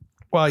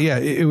 Well, yeah,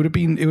 it would have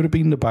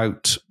been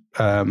about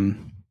probably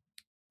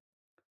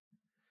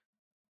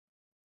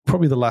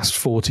the last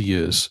 40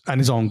 years, and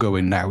is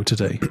ongoing now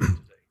today.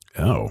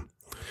 Oh,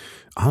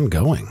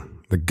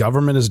 ongoing. The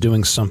government is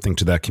doing something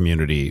to that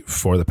community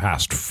for the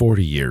past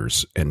 40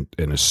 years and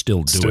is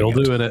still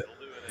doing it.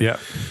 Yeah.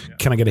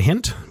 Can I get a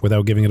hint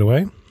without giving it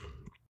away?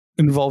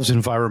 Involves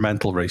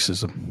environmental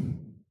racism.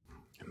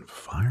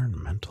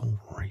 Environmental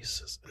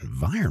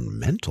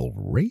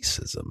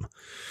racism.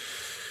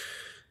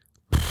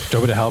 Do you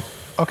want me to help?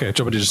 Okay,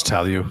 do you want me to just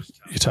tell you?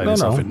 You tell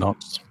yourself in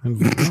knots.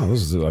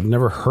 No, I've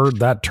never heard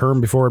that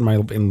term before in my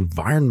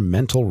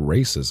environmental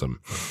racism.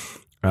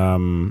 Do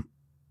you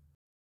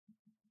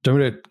want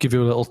me to give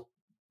you a little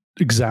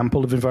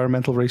example of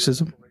environmental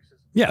racism?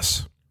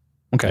 Yes.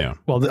 Okay. Yeah.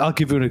 Well, I'll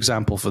give you an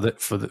example for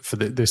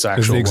this actual.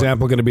 Is the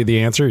example going to be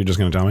the answer? You're just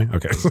going to tell me?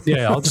 Okay.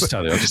 Yeah, I'll just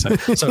tell you. So,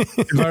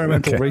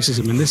 environmental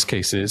racism in this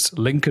case is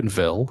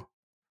Lincolnville.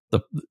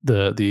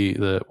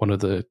 The one of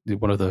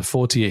the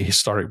 48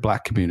 historic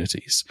black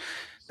communities.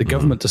 The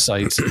government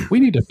decides we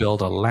need to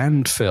build a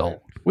landfill.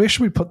 Where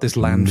should we put this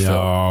landfill?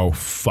 No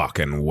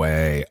fucking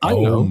way!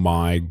 Oh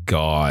my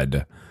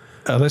god!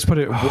 Let's put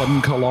it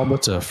 1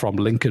 kilometer from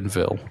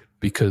Lincolnville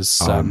because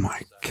oh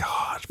my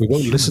god, we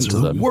won't listen to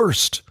them.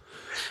 Worst.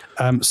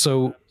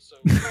 So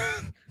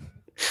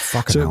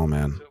fucking hell,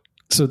 man.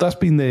 So that's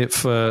been there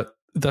for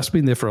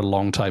a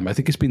long time. I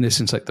think it's been there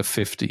since like the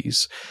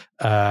 50s,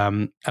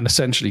 and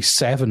essentially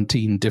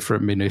 17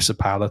 different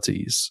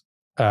municipalities.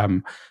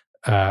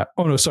 That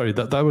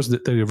was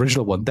the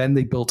original one. Then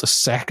they built a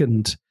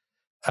second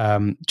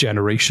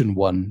generation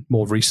one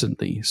more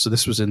recently. So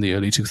this was in the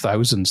early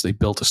 2000s. They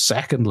built a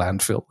second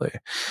landfill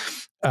there,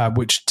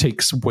 which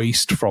takes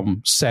waste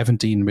from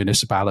 17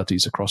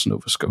 municipalities across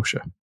Nova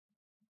Scotia.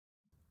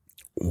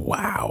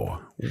 Wow.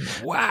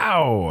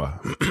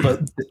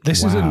 But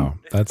this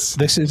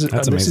isn't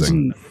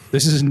amazing.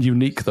 This isn't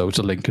unique though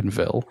to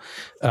Lincolnville.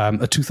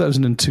 A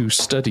 2002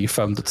 study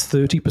found that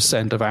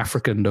 30% of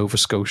African Nova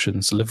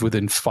Scotians live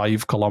within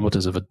 5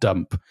 kilometers of a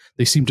dump.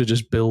 They seem to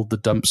just build the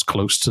dumps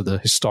close to the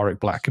historic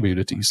black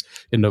communities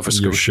in Nova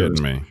Scotia. You're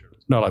shitting me.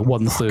 No, like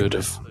 1/3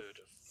 of.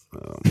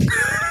 Oh my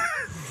God.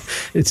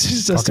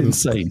 It's just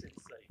insane.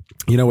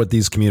 You know what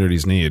these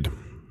communities need?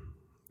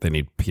 They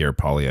need Pierre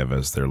Poilievre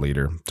as their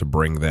leader to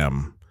bring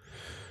them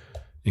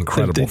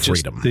incredible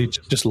freedom. They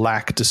just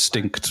lack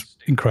distinct,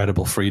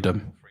 incredible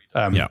freedom.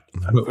 Yeah.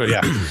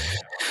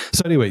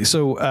 So anyway,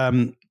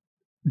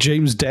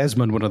 James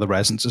Desmond, one of the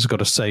residents, has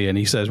got a say, and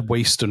he says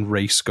waste and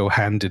race go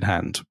hand in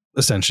hand,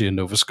 essentially in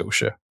Nova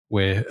Scotia,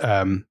 where,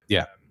 I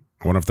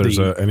wonder if there's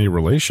any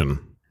relation.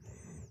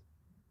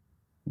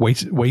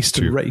 Waste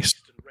and race.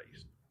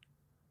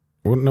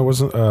 Well, no,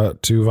 wasn't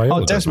to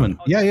Viola. Oh, Desmond.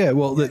 Yeah.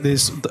 Well,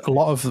 there's a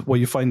lot of what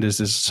you find is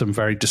there's some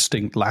very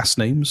distinct last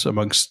names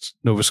amongst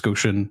the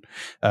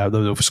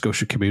Nova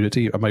Scotia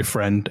community. My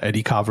friend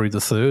Eddie Carvery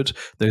III.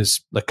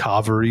 There's the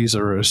Carverys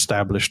are an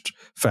established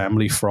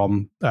family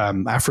from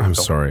Africa. I'm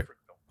sorry.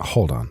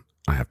 Hold on.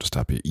 I have to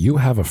stop you. You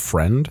have a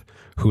friend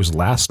whose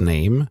last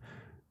name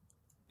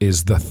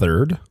is the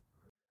third?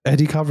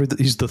 Eddie Carvery.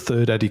 He's the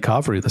third Eddie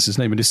Carvery. That's his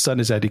name. And his son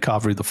is Eddie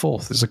Carvery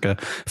IV. It's like a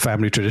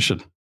family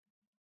tradition.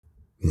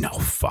 No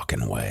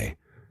fucking way.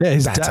 Yeah,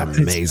 that's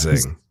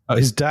amazing.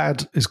 His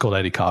dad is called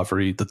Eddie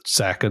Carvery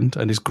II,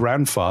 and his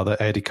grandfather,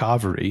 Eddie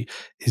Carvery,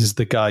 is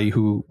the guy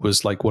who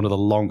was like one of the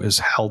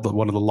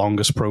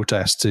longest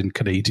protests in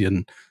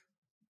Canadian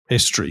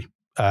history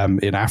in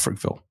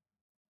Africville.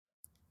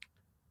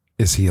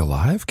 Is he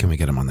alive? Can we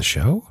get him on the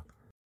show?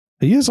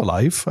 He is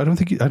alive. I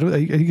think he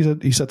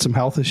had some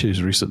health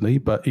issues recently,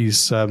 but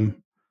he's an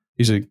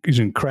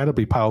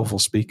incredibly powerful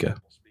speaker.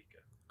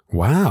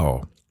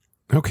 Wow.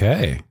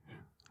 Okay.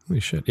 Holy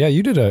shit. Yeah,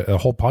 you did a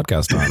whole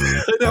podcast on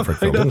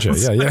Africville, didn't you?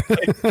 Yeah.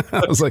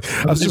 I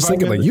was just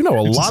thinking, like, you know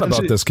a lot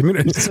about this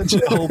community. It's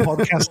essentially a whole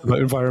podcast about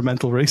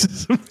environmental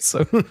racism.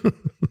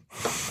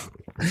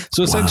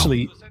 So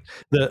essentially,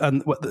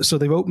 so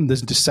they've opened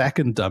this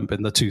second dump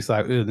in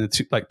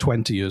the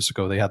 20 years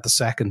ago. They had the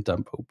second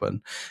dump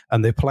open,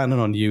 and they're planning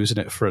on using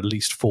it for at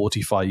least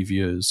 45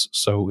 years.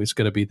 So it's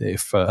going to be there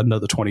for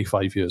another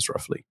 25 years,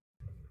 roughly.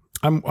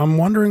 I'm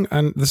wondering,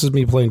 and this is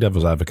me playing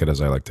devil's advocate as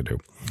I like to do.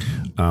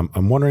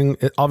 I'm wondering,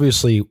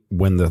 obviously,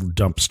 when the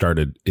dump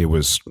started, it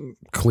was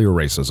clear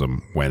racism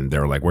when they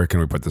were like, where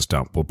can we put this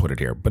dump? We'll put it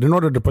here. But in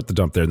order to put the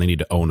dump there, they need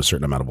to own a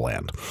certain amount of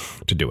land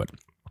to do it.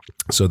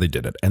 So they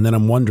did it. And then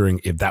I'm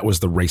wondering if that was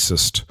the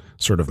racist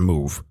sort of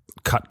move,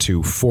 cut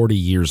to 40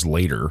 years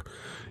later,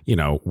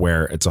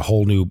 where it's a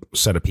whole new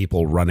set of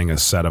people running a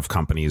set of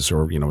companies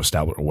or,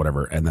 established or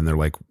whatever. And then they're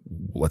like,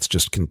 let's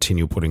just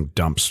continue putting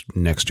dumps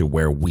next to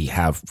where we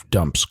have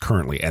dumps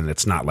currently. And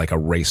it's not like a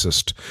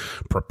racist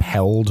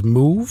propelled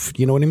move.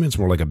 You know what I mean? It's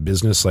more like a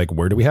business, like,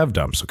 where do we have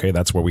dumps? Okay,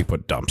 that's where we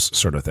put dumps,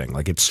 sort of thing.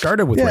 Like, it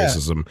started with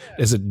racism.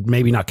 Is it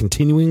maybe not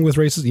continuing with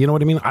racism? You know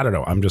what I mean? I don't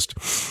know. I'm just...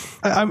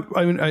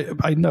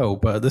 I know,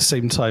 but at the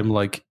same time,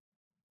 like,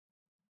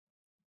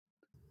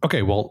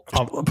 okay, well,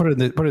 I'll put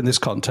it in this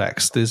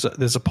context. There's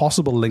a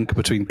possible link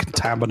between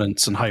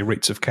contaminants and high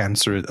rates of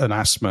cancer and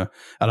asthma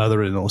and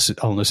other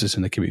illnesses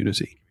in the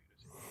community.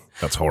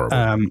 That's horrible.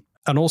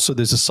 And also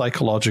there's a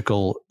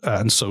psychological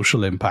and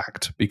social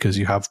impact because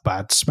you have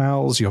bad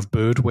smells, you have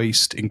bird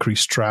waste,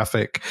 increased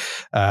traffic,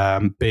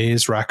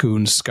 bears,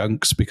 raccoons,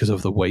 skunks because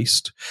of the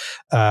waste.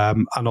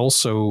 And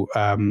also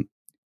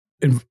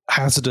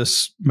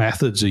hazardous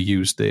methods are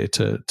used there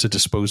to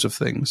dispose of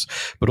things,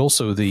 but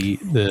also the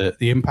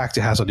impact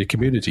it has on your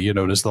community.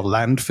 There's the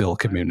landfill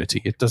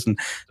community. There's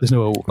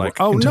no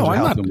like, oh no,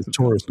 I'm not with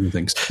tourism and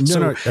things.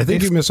 No, I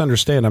think you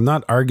misunderstand. I'm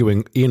not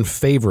arguing in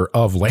favor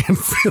of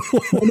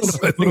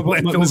landfills. I think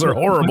landfills are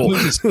horrible.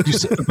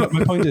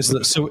 My point is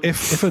that, so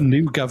if a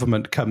new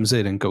government comes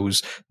in and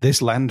goes, this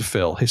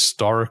landfill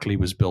historically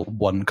was built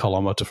 1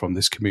 kilometer from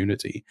this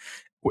community,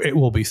 it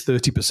will be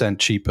 30%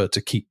 cheaper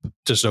to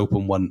just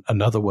open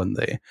another one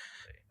there.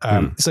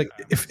 It's like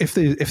if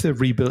they're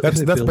rebuilt.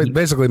 That's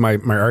basically my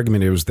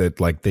argument is that,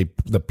 like,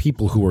 the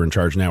people who are in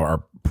charge now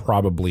are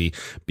probably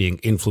being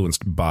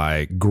influenced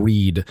by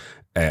greed,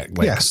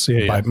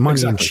 by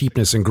money and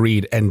cheapness and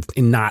greed, and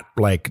not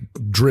like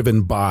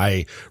driven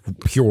by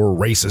pure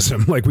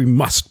racism. Like, we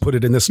must put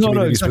it in this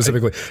community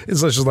specifically.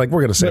 It's just like,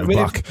 we're going to save a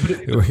buck.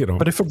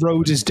 But if a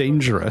road is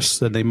dangerous,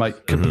 then they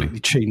might completely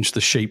change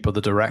the shape or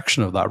the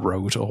direction of that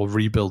road or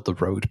rebuild the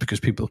road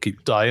because people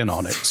keep dying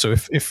on it. So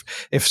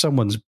if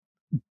someone's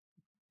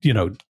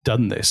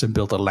done this and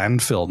built a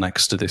landfill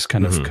next to this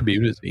kind of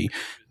community,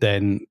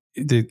 then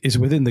it's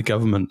within the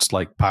government's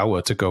like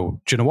power to go,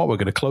 do you know what? We're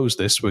going to close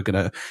this. We're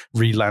going to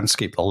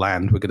re-landscape the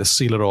land. We're going to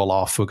seal it all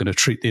off. We're going to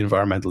treat the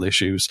environmental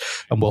issues,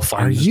 and we'll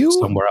find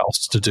somewhere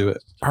else to do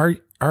it.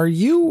 Are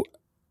you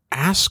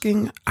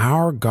asking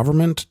our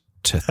government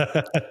to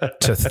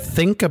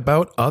think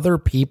about other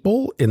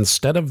people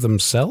instead of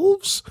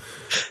themselves?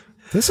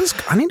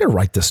 I need to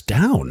write this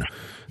down.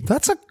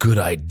 That's a good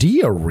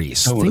idea,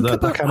 Reese. Think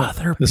about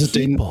other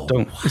people.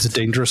 It's a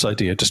dangerous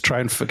idea. Just try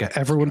and forget.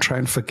 Everyone try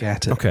and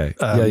forget it. Okay.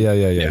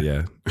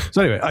 Yeah.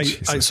 So anyway,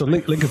 so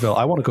Lincolnville.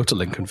 I want to go to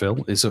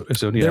Lincolnville.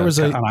 It's only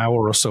an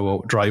hour or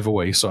so drive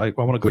away. So I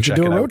want to go check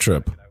it out. We should do a road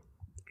trip.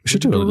 We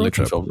should do a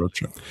Lincolnville road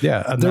trip.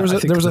 Yeah. And there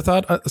was a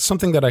thought,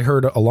 something that I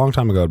heard a long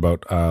time ago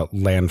about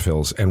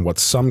landfills and what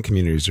some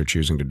communities are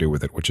choosing to do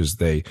with it, which is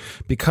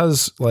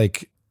because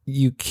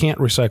you can't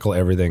recycle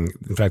everything.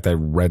 In fact, I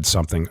read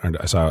something,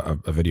 I saw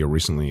a video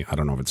recently, I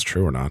don't know if it's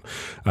true or not,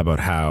 about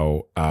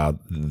how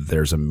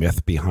there's a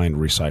myth behind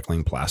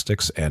recycling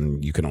plastics,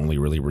 and you can only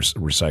really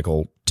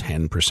recycle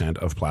 10%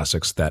 of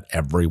plastics that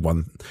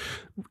everyone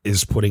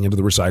is putting into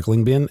the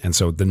recycling bin. And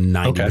so the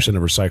 90%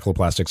 of recycled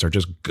plastics are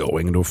just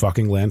going into a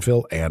fucking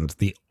landfill, and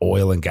the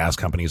oil and gas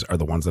companies are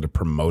the ones that have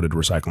promoted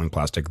recycling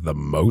plastic the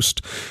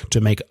most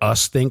to make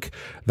us think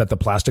that the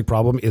plastic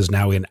problem is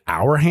now in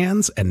our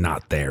hands and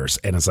not theirs.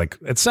 And it's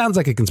it sounds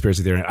like a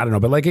conspiracy theory. I don't know,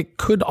 but it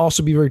could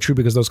also be very true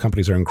because those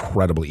companies are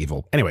incredibly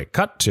evil. Anyway,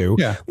 cut to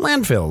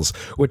landfills,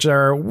 which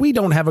we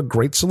don't have a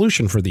great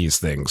solution for these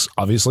things.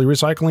 Obviously,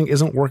 recycling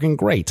isn't working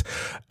great.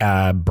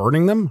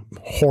 Burning them,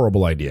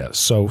 horrible idea.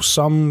 So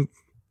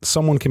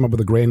someone came up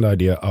with a grand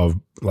idea of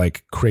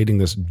creating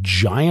this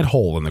giant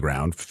hole in the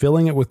ground,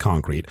 filling it with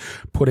concrete,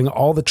 putting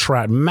all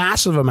the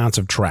massive amounts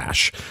of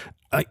trash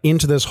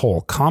into this hole,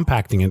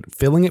 compacting it,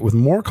 filling it with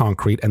more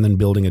concrete, and then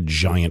building a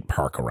giant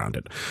park around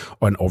it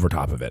and over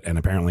top of it. And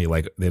apparently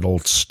it'll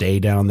stay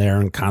down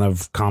there and kind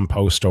of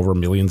compost over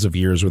millions of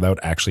years without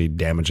actually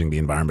damaging the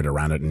environment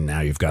around it. And now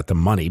you've got the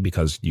money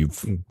because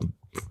you've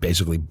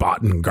basically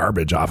bought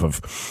garbage off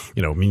of,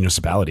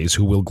 municipalities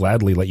who will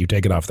gladly let you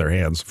take it off their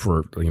hands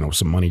for,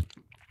 some money.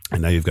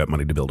 And now you've got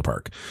money to build a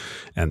park.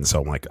 And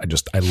so I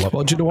love.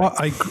 Well, do you know what?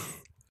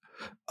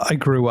 I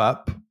grew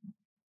up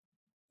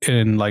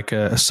in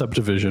a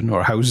subdivision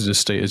or housing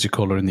estate, as you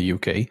call it in the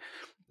UK,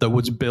 that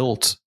was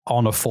built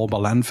on a former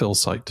landfill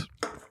site.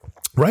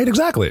 Right.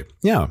 Exactly.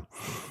 Yeah.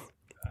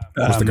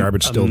 Was the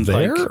garbage still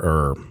there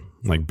or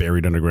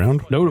buried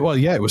underground? No, well,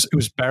 yeah, it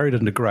was buried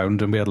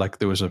underground, and we had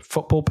there was a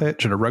football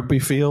pitch and a rugby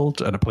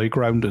field and a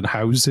playground and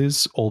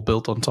houses all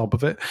built on top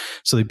of it.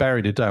 So they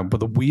buried it down. But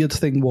the weird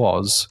thing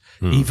was,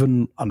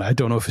 and I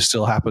don't know if it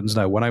still happens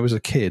now, when I was a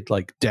kid,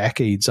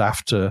 decades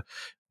after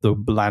the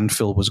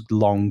landfill was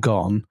long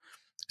gone,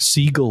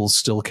 seagulls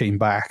still came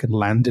back and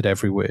landed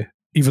everywhere.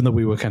 Even though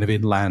we were kind of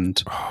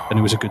inland and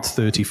it was a good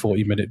 30,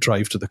 40-minute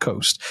drive to the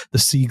coast, the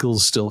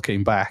seagulls still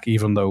came back,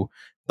 even though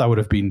that would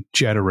have been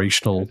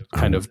generational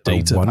kind of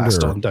data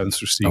passed on down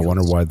through seagulls. I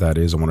wonder why that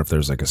is. I wonder if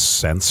there's a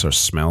sense or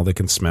smell they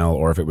can smell,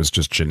 or if it was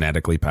just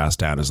genetically passed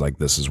down as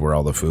this is where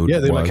all the food was. Yeah,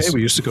 they're hey,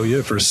 we used to go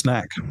here for a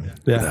snack.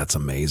 Yeah. That's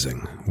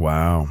amazing.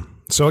 Wow.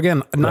 So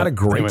again, not a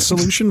great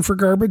solution for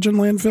garbage in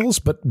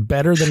landfills, but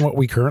better than what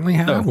we currently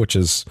have, which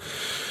is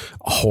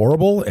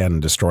horrible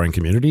and destroying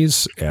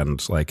communities. And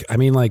do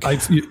you want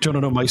to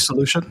know my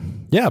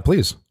solution? Yeah,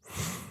 please.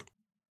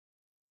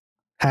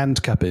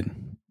 Hand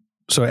cupping.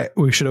 So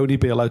we should only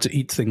be allowed to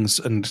eat things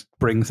and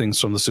bring things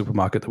from the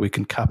supermarket that we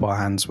can cup our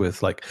hands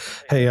with.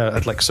 Hey,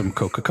 I'd like some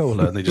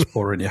Coca-Cola, and they just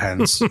pour it in your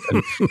hands,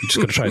 and you're just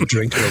going to try and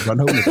drink it or run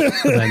home with it,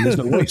 and then there's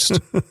no waste.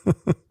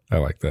 I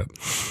like that.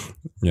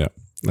 Yeah.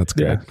 That's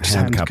good. Yeah,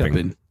 hand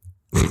cupping.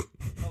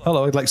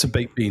 Hello, I'd like some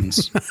baked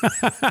beans.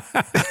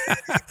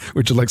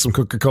 Would you like some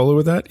Coca-Cola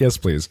with that? Yes,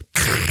 please.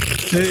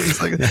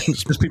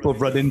 It's just people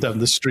running down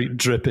the street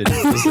dripping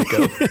as they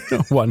go.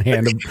 one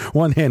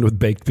hand with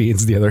baked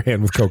beans, the other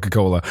hand with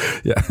Coca-Cola.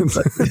 Yeah,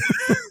 exactly.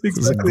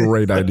 It's a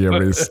great idea,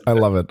 Reese. I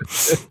love it.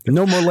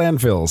 No more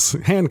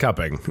landfills. Hand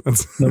cupping.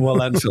 No more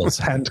landfills.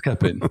 Hand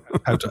cupping.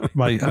 How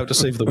to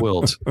save the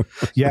world.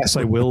 Yes,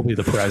 I will be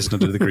the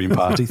president of the Green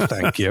Party.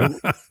 Thank you.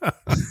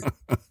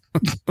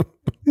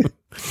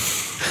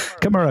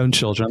 Come around,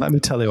 children. Let me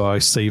tell you how I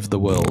saved the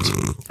world.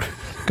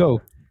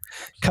 Go.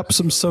 Cup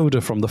some soda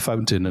from the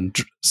fountain and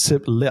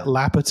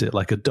lap at it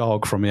like a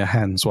dog from your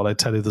hands while I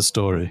tell you the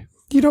story.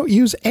 You don't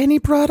use any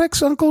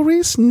products, Uncle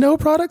Reese? No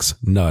products?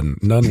 None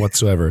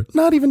whatsoever.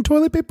 Not even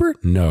toilet paper?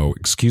 No.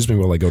 Excuse me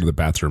while I go to the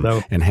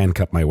bathroom and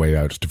handcuff my way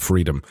out to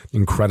freedom.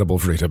 Incredible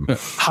freedom.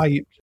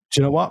 Do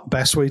you know what?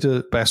 Best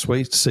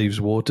way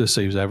saves water,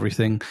 saves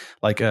everything.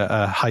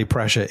 A high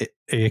pressure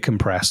air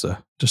compressor,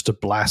 just to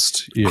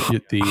blast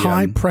the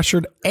high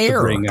pressured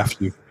air ring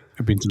after you've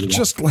been to the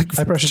just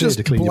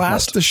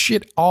blast the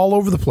shit all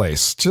over the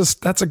place.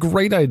 That's a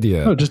great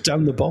idea. No, just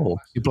down the bowl.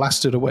 You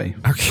blast it away.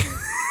 Okay.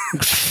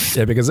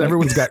 Yeah, because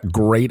everyone's got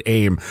great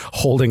aim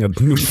holding a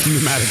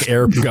pneumatic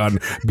air gun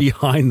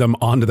behind them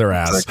onto their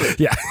ass.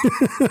 Exactly. Yeah.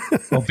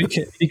 Well,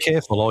 be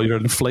careful or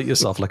you'll inflate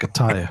yourself like a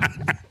tire.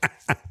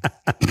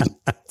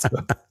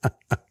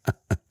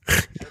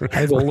 I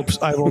have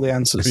all the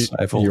answers.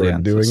 You're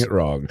doing it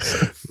wrong.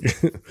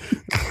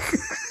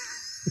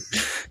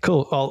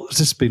 Cool. Well, this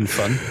has been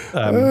fun.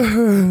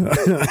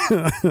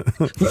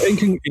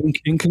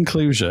 In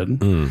conclusion,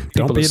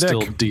 people are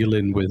still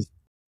dealing with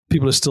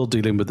people are still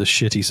dealing with the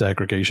shitty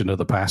segregation of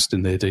the past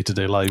in their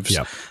day-to-day lives.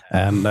 Yep.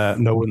 And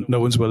no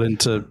one's willing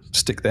to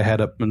stick their head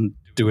up and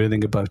do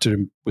anything about it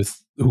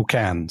with who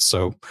can.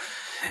 So,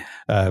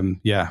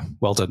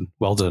 well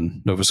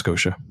done, Nova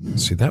Scotia.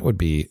 See, that would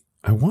be,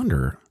 I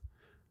wonder,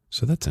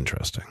 so that's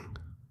interesting.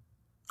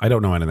 I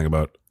don't know anything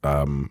about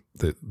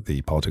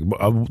the politics,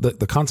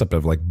 the concept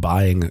of like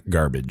buying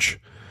garbage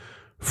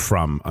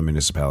from a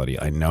municipality.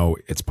 I know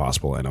it's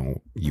possible. I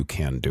know you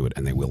can do it,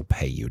 and they will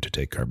pay you to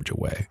take garbage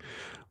away.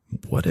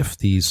 What if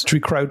these... Should we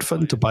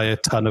crowdfund to buy a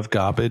ton of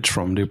garbage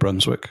from New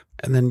Brunswick?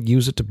 And then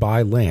use it to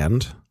buy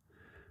land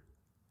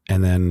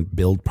and then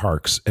build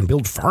parks and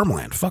build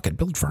farmland. Fuck it,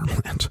 build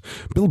farmland.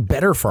 Build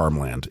better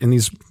farmland in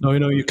these... No,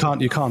 you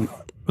can't.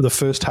 The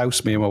first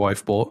house me and my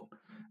wife bought,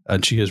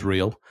 and she is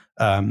real,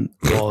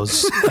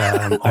 was...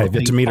 I have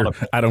yet to meet her.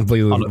 I don't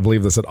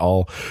believe this at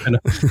all.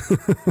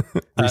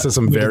 This is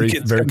some very,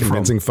 very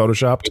convincing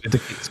Photoshop. Where did the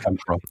kids come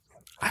from?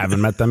 I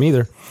haven't met them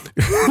either.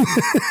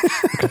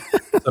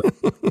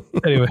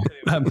 Anyway,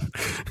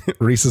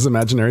 Reese's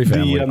imaginary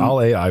family,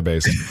 all AI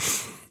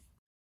based.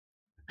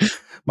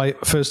 My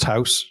first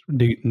house,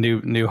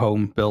 new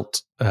home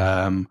built,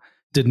 didn't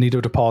need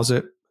a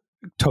deposit.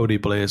 Tony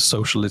Blair's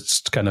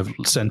socialist kind of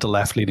centre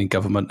left leaning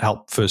government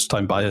helped first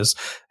time buyers,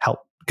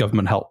 help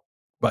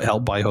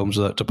buy homes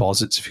without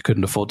deposits if you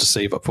couldn't afford to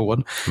save up for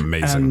one.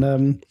 Amazing.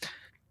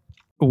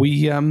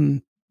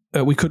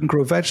 And we couldn't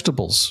grow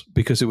vegetables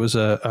because it was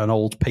an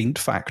old paint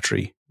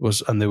factory,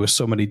 and there were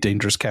so many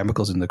dangerous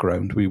chemicals in the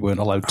ground. We weren't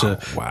allowed to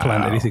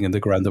plant anything in the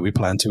ground that we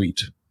planned to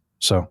eat.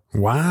 So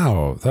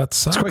wow, that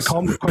sucks. It's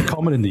quite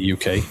common in the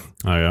UK.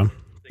 Oh yeah,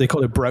 they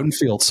call it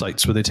brownfield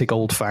sites, where they take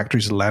old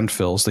factories and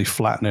landfills, they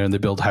flatten it, and they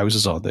build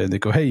houses on there. And they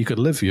go, "Hey, you could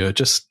live here.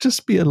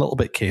 Just be a little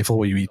bit careful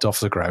where you eat off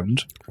the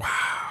ground." Wow.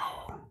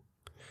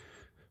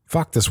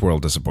 Fuck, this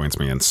world disappoints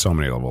me in so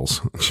many levels.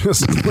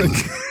 Just like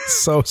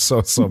so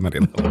many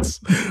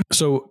levels.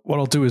 So what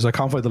I'll do is, I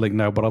can't find the link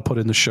now, but I'll put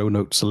in the show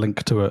notes a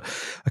link to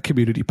a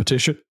community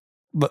petition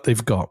that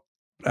they've got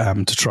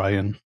to try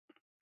and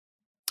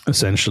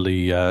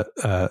essentially get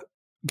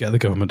the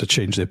government to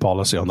change their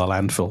policy on the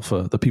landfill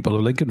for the people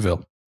of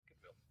Lincolnville.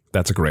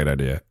 That's a great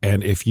idea.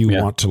 And if you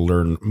want to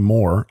learn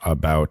more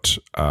about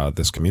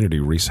this community,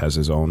 Reese has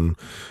his own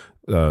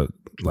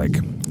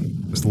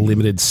this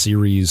limited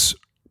series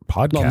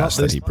podcast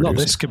that he produced.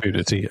 Not this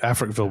community.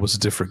 Africville was a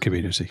different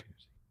community.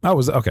 Oh,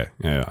 was it? Okay.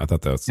 Yeah, I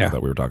thought I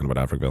thought we were talking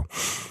about Africville.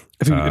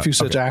 If you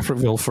search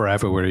Africville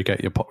forever, wherever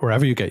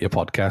you get your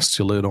podcasts,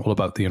 you'll learn all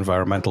about the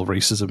environmental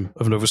racism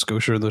of Nova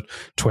Scotia in the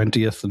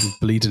 20th and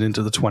bleeding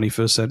into the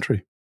 21st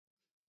century.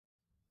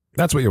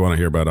 That's what you want to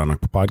hear about on a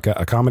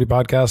comedy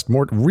podcast.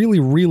 More really,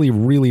 really,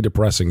 really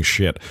depressing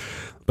shit.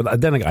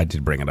 But then I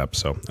did bring it up,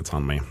 so it's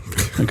on me.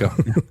 Okay.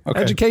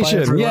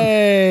 Education.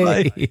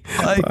 Bye, yay.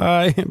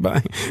 Bye.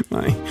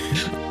 Bye.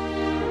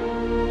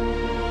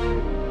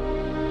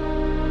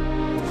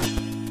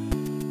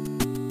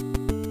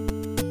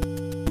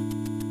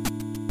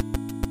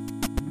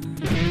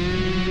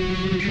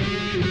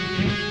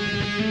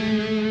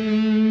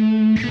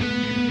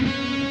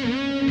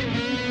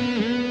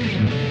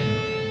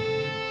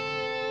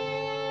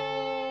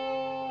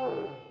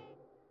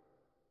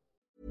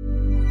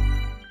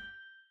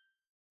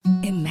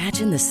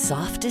 Imagine the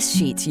softest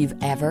sheets you've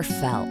ever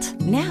felt.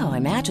 Now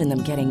imagine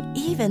them getting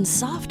even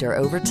softer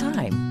over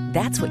time.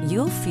 That's what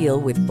you'll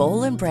feel with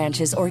Boll &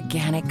 Branch's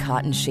organic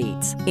cotton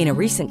sheets. In a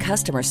recent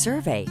customer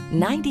survey,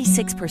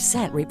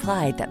 96%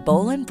 replied that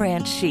Boll &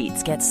 Branch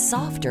sheets get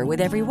softer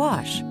with every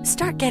wash.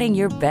 Start getting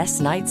your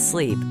best night's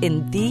sleep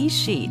in these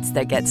sheets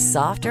that get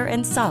softer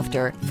and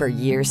softer for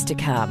years to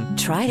come.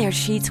 Try their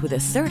sheets with a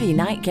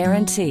 30-night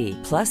guarantee.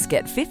 Plus,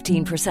 get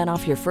 15%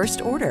 off your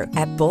first order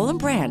at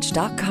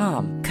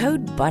bollandbranch.com.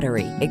 Code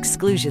BUTTERY.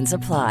 Exclusions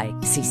apply.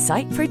 See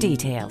site for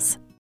details.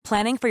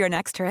 Planning for your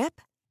next trip?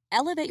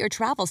 Elevate your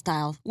travel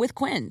style with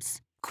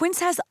Quince. Quince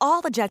has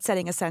all the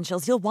jet-setting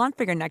essentials you'll want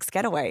for your next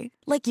getaway,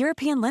 like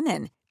European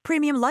linen,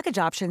 premium luggage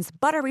options,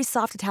 buttery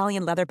soft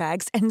Italian leather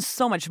bags, and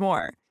so much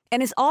more.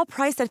 And is all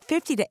priced at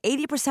 50 to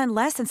 80%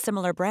 less than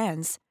similar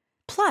brands.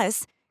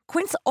 Plus,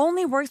 Quince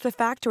only works with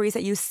factories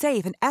that use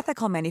safe and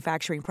ethical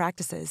manufacturing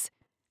practices.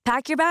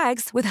 Pack your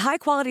bags with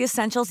high-quality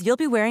essentials you'll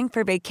be wearing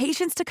for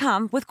vacations to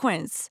come with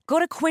Quince. Go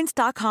to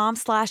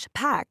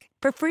quince.com/pack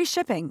for free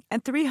shipping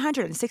and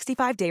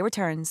 365-day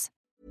returns.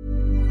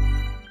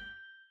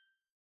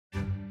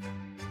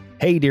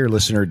 Hey, dear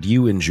listener, do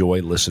you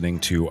enjoy listening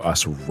to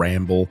us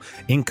ramble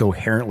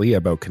incoherently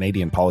about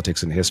Canadian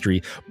politics and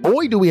history?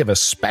 Boy, do we have a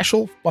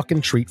special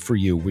fucking treat for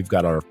you. We've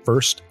got our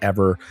first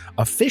ever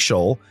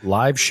official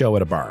live show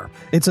at a bar.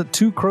 It's at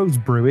Two Crows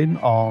Brewing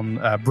on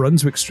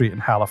Brunswick Street in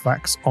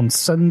Halifax on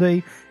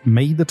Sunday,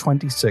 May the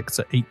 26th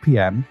at 8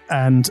 p.m.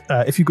 And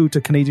if you go to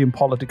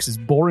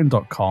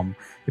CanadianPoliticsIsBoring.com,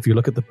 if you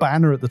look at the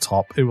banner at the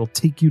top, it will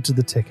take you to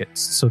the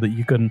tickets so that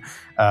you can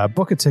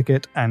book a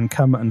ticket and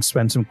come and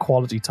spend some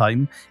quality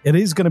time. It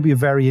is going to be a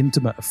very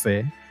intimate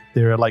affair.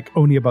 There are like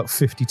only about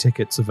 50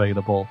 tickets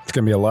available. It's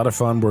going to be a lot of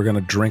fun. We're going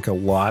to drink a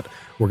lot.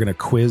 We're going to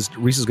quiz.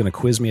 Reese is going to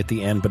quiz me at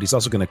the end, but he's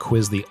also going to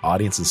quiz the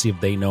audience and see if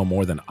they know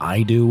more than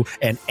I do.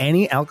 And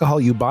any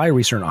alcohol you buy,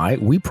 Reese and I,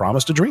 we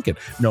promise to drink it,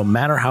 no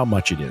matter how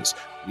much it is.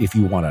 If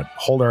you want to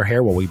hold our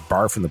hair while we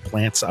barf in the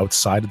plants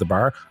outside of the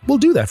bar, we'll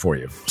do that for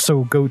you.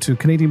 So go to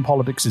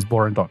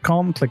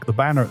CanadianPoliticsIsBoring.com, click the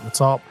banner at the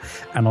top,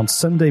 and on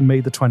Sunday, May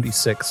the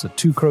 26th at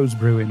Two Crows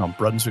Brewing on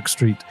Brunswick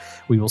Street,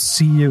 we will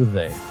see you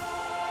there.